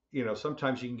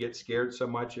sometimes you can get scared so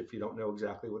much if you don't know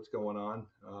exactly what's going on,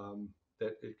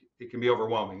 that it can be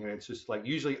overwhelming. And it's just like,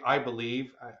 usually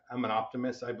I'm an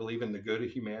optimist. I believe in the good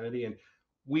of humanity, and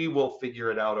we will figure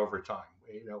it out over time.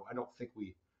 I don't think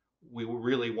we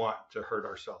really want to hurt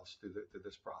ourselves through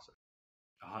this process.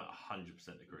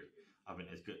 100% agree. I mean,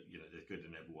 there's good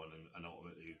in everyone, and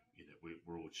ultimately,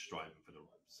 we're all striving for the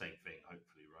same thing,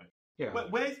 hopefully, right?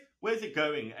 Yeah. Where's it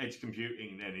going, edge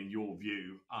computing? Then, in your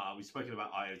view, we've spoken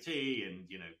about IoT and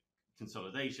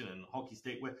consolidation and hockey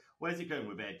stick. Where's it going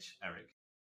with edge, Eric?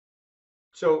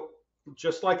 So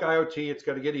just like IoT, it's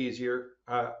got to get easier.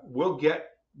 We'll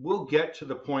get to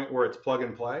the point where it's plug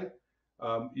and play.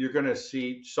 You're going to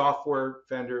see software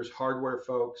vendors, hardware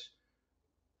folks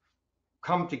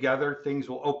come together. Things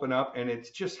will open up, and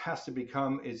it just has to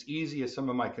become as easy as some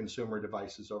of my consumer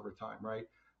devices over time, right?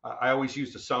 I always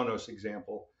use the Sonos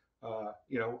example.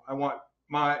 I want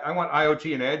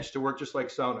IoT and Edge to work just like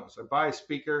Sonos. I buy a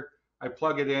speaker, I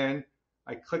plug it in,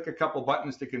 I click a couple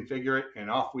buttons to configure it,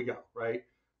 and off we go, right?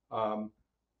 Um,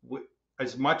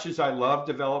 as much as I love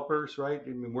developers, right? I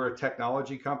mean, we're a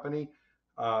technology company.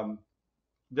 Um,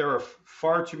 there are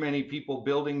far too many people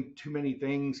building too many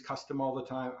things custom all the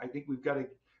time. I think we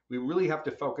really have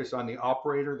to focus on the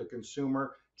operator, the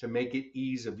consumer, to make it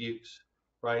ease of use,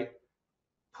 right?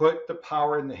 Put the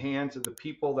power in the hands of the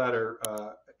people that are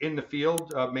in the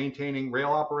field maintaining rail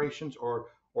operations or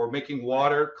making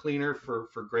water cleaner for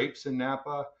grapes in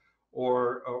Napa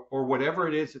or whatever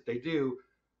it is that they do.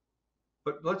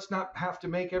 But let's not have to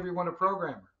make everyone a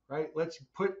programmer, right? Let's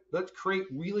create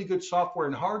really good software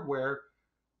and hardware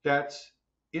that's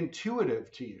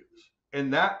intuitive to use.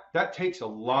 And that takes a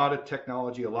lot of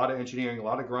technology, a lot of engineering, a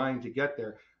lot of grind to get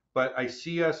there. But I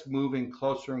see us moving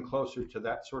closer and closer to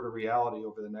that sort of reality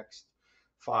over the next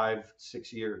 5-6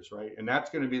 years, right? And that's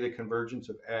going to be the convergence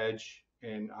of edge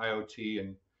and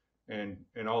IoT and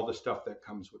all the stuff that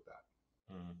comes with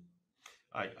that. Mm.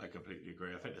 I completely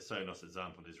agree. I think the Sonos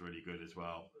example is really good as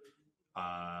well.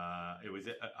 It was,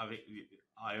 I think,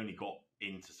 I only got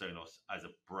into Sonos as a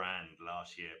brand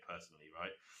last year personally,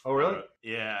 right? Oh, really?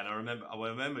 Yeah, and I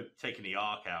remember taking the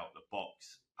Arc out, the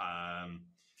box,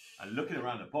 and looking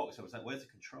around the box. I was like, "Where's the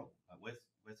control? Where's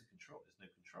the control? There's no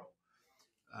control."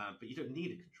 But you don't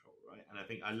need a control, right? And I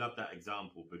think I love that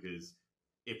example because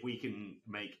if we can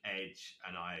make Edge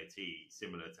and IoT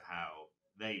similar to how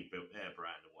they built their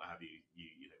brand and what have you,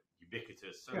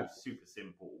 ubiquitous, so super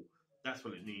simple. That's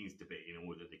what it needs to be in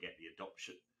order to get the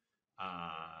adoption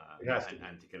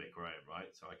and to get it growing,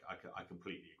 right? So I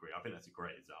completely agree. I think that's a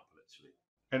great example, actually.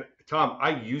 And Tom, I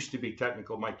used to be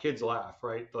technical. My kids laugh,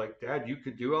 right? Like, Dad, you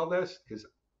could do all this? Because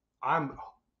I'm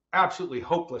absolutely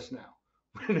hopeless now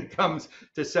when it comes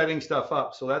to setting stuff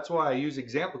up. So that's why I use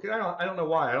example. I don't know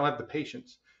why. I don't have the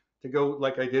patience to go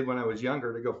like I did when I was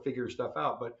younger to go figure stuff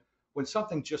out. But when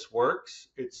something just works,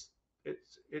 it's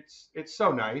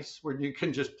so nice when you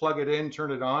can just plug it in,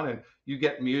 turn it on, and you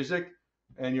get music,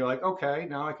 and you're like, okay,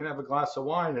 now I can have a glass of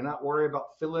wine and not worry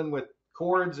about filling with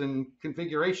chords and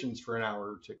configurations for an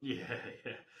hour or two. Yeah.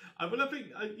 Well,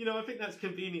 I think that's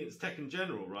convenience tech in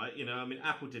general, right? I mean,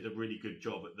 Apple did a really good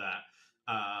job at that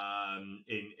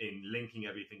in linking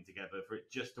everything together for it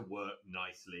just to work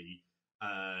nicely.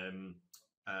 And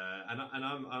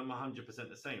I'm 100%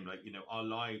 the same. Like, our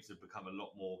lives have become a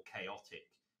lot more chaotic,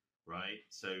 right?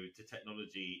 So the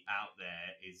technology out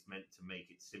there is meant to make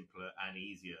it simpler and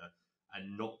easier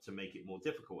and not to make it more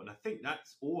difficult. And I think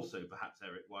that's also perhaps,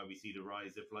 Eric, why we see the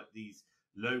rise of like these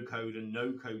low code and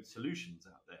no code solutions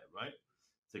out there, right?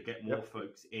 To get more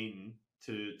folks in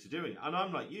to doing it. And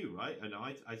I'm like you, right? And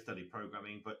I studied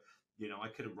programming, but I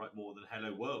couldn't write more than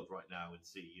hello world right now in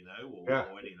C, or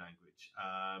any language.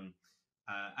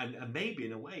 And maybe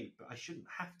in a way, but I shouldn't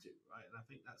have to, right? And I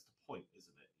think that's the point,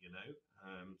 isn't it?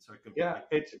 So I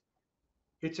completely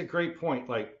it's a great point.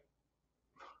 Like,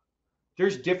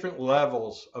 there's different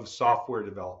levels of software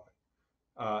development.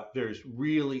 There's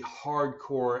really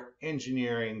hardcore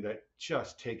engineering that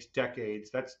just takes decades.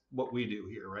 That's what we do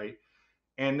here, right?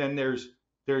 And then there's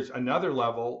another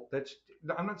level that's,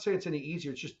 I'm not saying it's any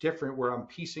easier, it's just different, where I'm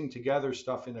piecing together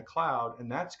stuff in the cloud,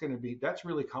 and that's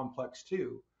really complex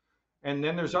too. And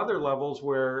then there's other levels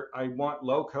where I want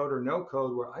low code or no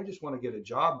code, where I just want to get a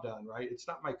job done, right? It's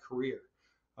not my career.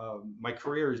 My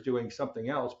career is doing something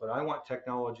else, but I want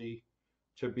technology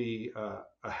to be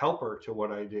a helper to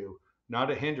what I do, not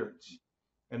a hindrance.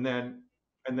 And then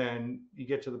you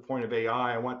get to the point of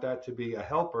AI. I want that to be a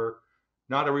helper,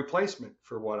 not a replacement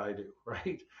for what I do,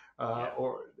 right?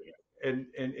 And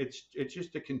it's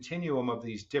just a continuum of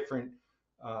these different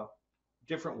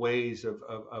ways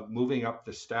of moving up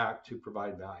the stack to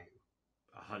provide value.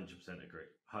 100% agree.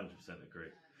 100% agree.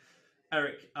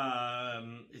 Eric,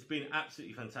 it's been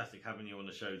absolutely fantastic having you on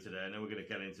the show today. I know we're going to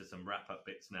get into some wrap-up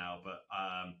bits now, but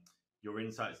your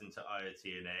insights into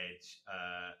IoT and Edge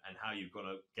and how you've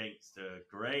gone against the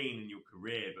grain in your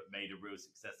career but made a real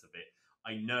success of it,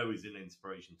 I know is an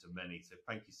inspiration to many. So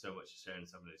thank you so much for sharing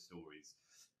some of those stories.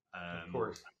 Of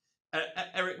course.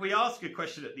 Eric, we ask a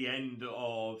question at the end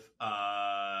of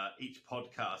each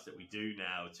podcast that we do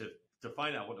now to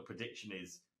find out what the prediction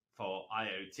is for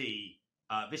IoT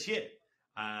this year.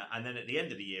 And then at the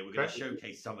end of the year, we're going to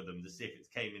showcase some of them to see if it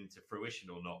came into fruition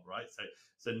or not, right?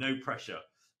 So no pressure.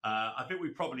 I think we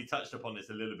probably touched upon this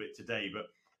a little bit today, but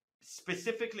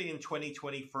specifically in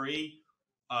 2023,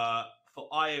 for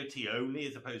IoT only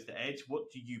as opposed to Edge, what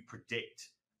do you predict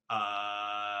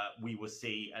we will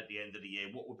see at the end of the year?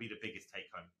 What would be the biggest take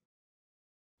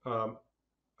home?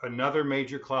 Another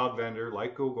major cloud vendor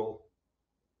like Google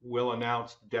will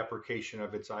announce deprecation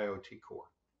of its IoT core.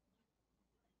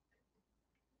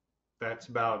 That's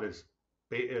about as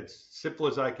simple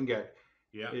as I can get.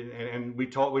 Yeah. And we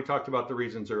talked about the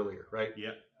reasons earlier, right?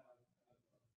 Yeah.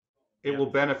 It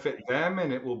will benefit them,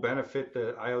 and it will benefit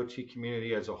the IoT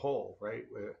community as a whole, right?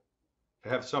 To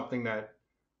have something that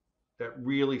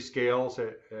really scales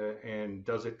and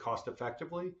does it cost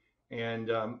effectively.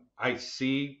 And I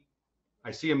see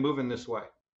them moving this way.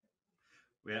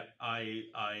 Yeah, I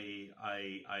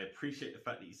appreciate the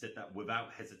fact that you said that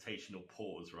without hesitation or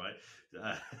pause, right?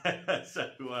 So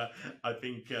I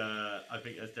think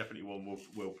that's definitely one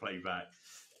we'll play back.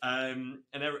 And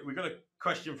Eric, we've got a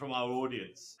question from our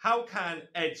audience. How can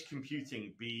edge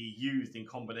computing be used in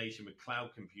combination with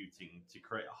cloud computing to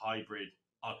create a hybrid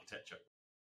architecture?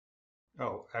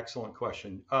 Oh, excellent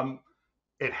question.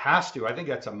 It has to. I think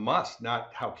that's a must,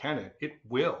 not how can it. It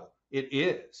will. It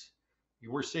is.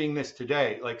 We're seeing this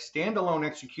today. Like standalone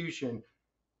execution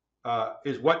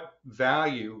is what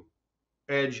value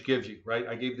edge gives you, right?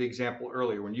 I gave the example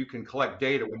earlier when you can collect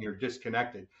data when you're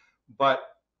disconnected, but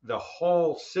the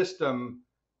whole system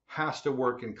has to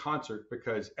work in concert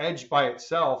because edge by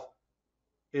itself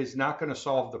is not going to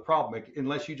solve the problem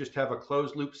unless you just have a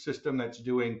closed loop system that's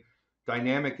doing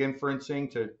dynamic inferencing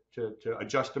to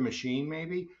adjust a machine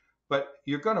maybe, but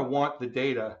you're going to want the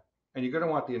data and you're going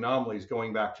to want the anomalies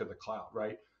going back to the cloud,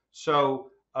 right? So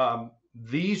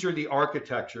these are the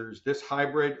architectures, this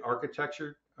hybrid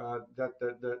architecture that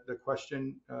the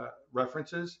question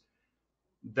references.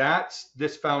 That's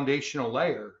this foundational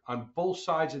layer on both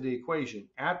sides of the equation,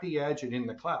 at the edge and in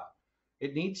the cloud.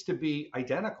 It needs to be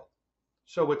identical.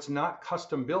 So it's not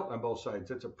custom built on both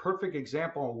sides. It's a perfect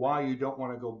example of why you don't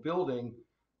want to go building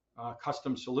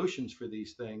custom solutions for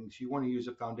these things. You want to use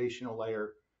a foundational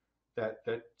layer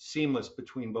that's seamless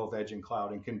between both edge and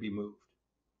cloud and can be moved.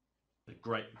 A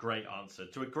great answer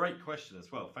to a great question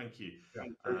as well. Thank you. Yeah,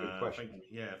 very good question.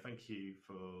 Thank you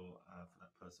for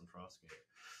that person for asking it.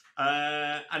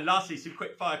 And lastly, some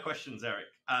quick fire questions, Eric.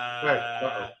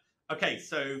 Okay,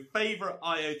 so favorite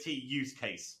IoT use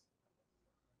case?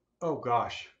 Oh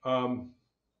gosh, I'm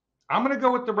going to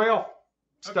go with the rail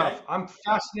stuff. Okay. I'm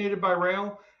fascinated by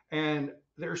rail, and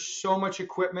there's so much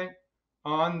equipment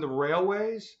on the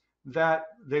railways that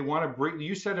they want to breathe.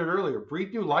 You said it earlier,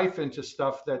 breathe new life into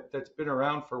stuff that's been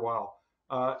around for a while.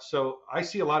 So I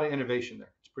see a lot of innovation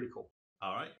there. It's pretty cool.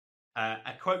 All right.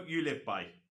 A quote you live by?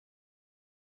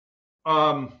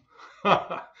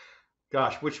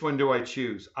 Gosh, which one do I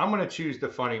choose? I'm going to choose the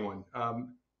funny one.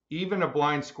 Even a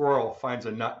blind squirrel finds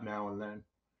a nut now and then.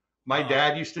 My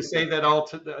dad used to say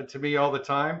that to me all the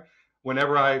time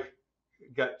whenever I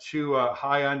got too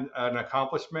high on an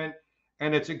accomplishment.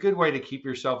 And it's a good way to keep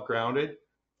yourself grounded.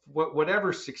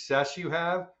 Whatever success you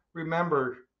have,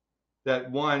 remember that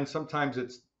one, sometimes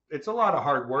it's a lot of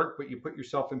hard work, but you put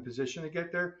yourself in position to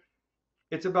get there.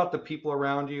 It's about the people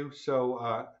around you.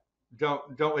 So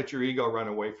don't let your ego run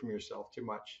away from yourself too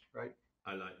much, right?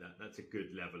 I like that. That's a good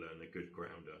leveler and a good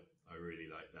grounder. I really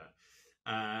like that.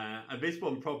 And this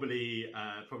one probably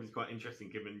is quite interesting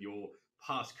given your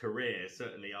past career,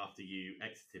 certainly after you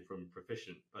exited from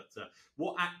Proficient. But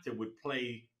what actor would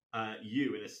play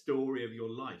you in a story of your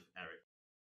life, Eric?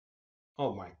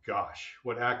 Oh my gosh,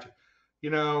 what actor?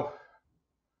 You know,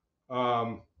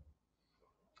 I'm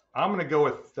going to go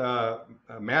with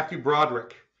Matthew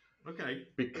Broderick. Okay.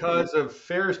 Because of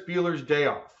Ferris Bueller's Day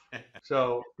Off.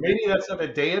 So maybe that's not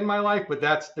a day in my life, but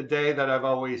that's the day that I've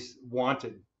always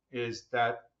wanted, is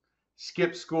that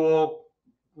skip school,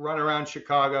 run around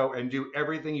Chicago and do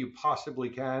everything you possibly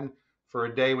can for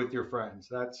a day with your friends.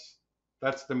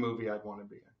 That's the movie I'd want to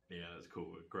be in. Yeah, that's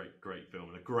cool. A great film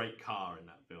and a great car in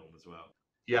that film as well.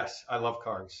 Yes, I love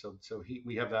cars. So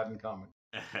we have that in common.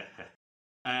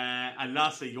 And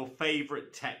lastly, your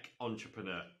favorite tech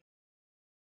entrepreneur?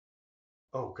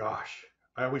 Oh gosh,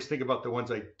 I always think about the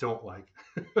ones I don't like.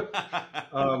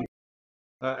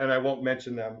 And I won't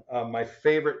mention them. My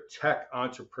favorite tech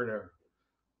entrepreneur.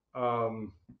 Oh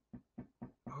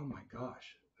my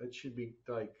gosh, that should be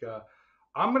like,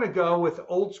 I'm going to go with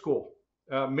old school,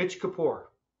 Mitch Kapoor.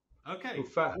 Okay.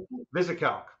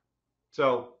 VisiCalc.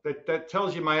 So that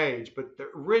tells you my age, but the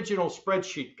original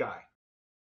spreadsheet guy.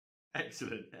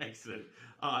 Excellent, excellent.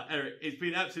 Eric, it's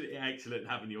been absolutely excellent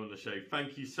having you on the show.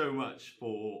 Thank you so much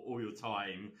for all your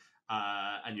time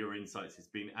and your insights. It's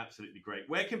been absolutely great.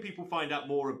 Where can people find out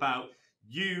more about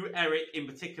you, Eric, in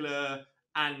particular,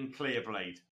 and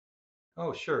ClearBlade?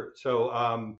 Oh, sure. So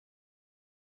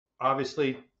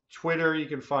obviously, Twitter, you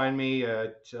can find me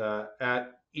at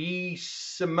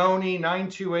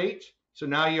eSimone928. So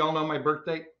now you all know my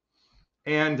birthday.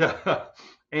 And ClearBlade,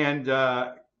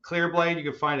 you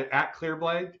can find it at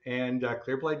ClearBlade and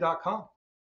ClearBlade.com.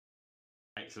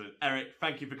 Excellent. Eric,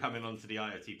 thank you for coming on to the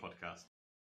IoT podcast.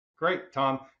 Great,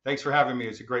 Tom. Thanks for having me.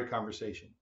 It's a great conversation.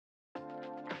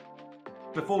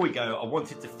 Before we go, I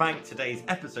wanted to thank today's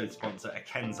episode sponsor,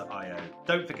 Akenza.io.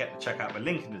 Don't forget to check out the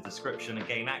link in the description and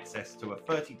gain access to a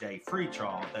 30-day free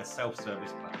trial of their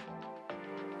self-service platform.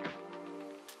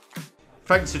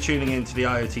 Thanks for tuning in to the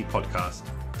IoT podcast.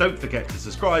 Don't forget to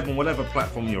subscribe on whatever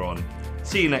platform you're on.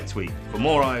 See you next week for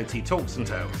more IoT talks and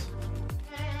tales.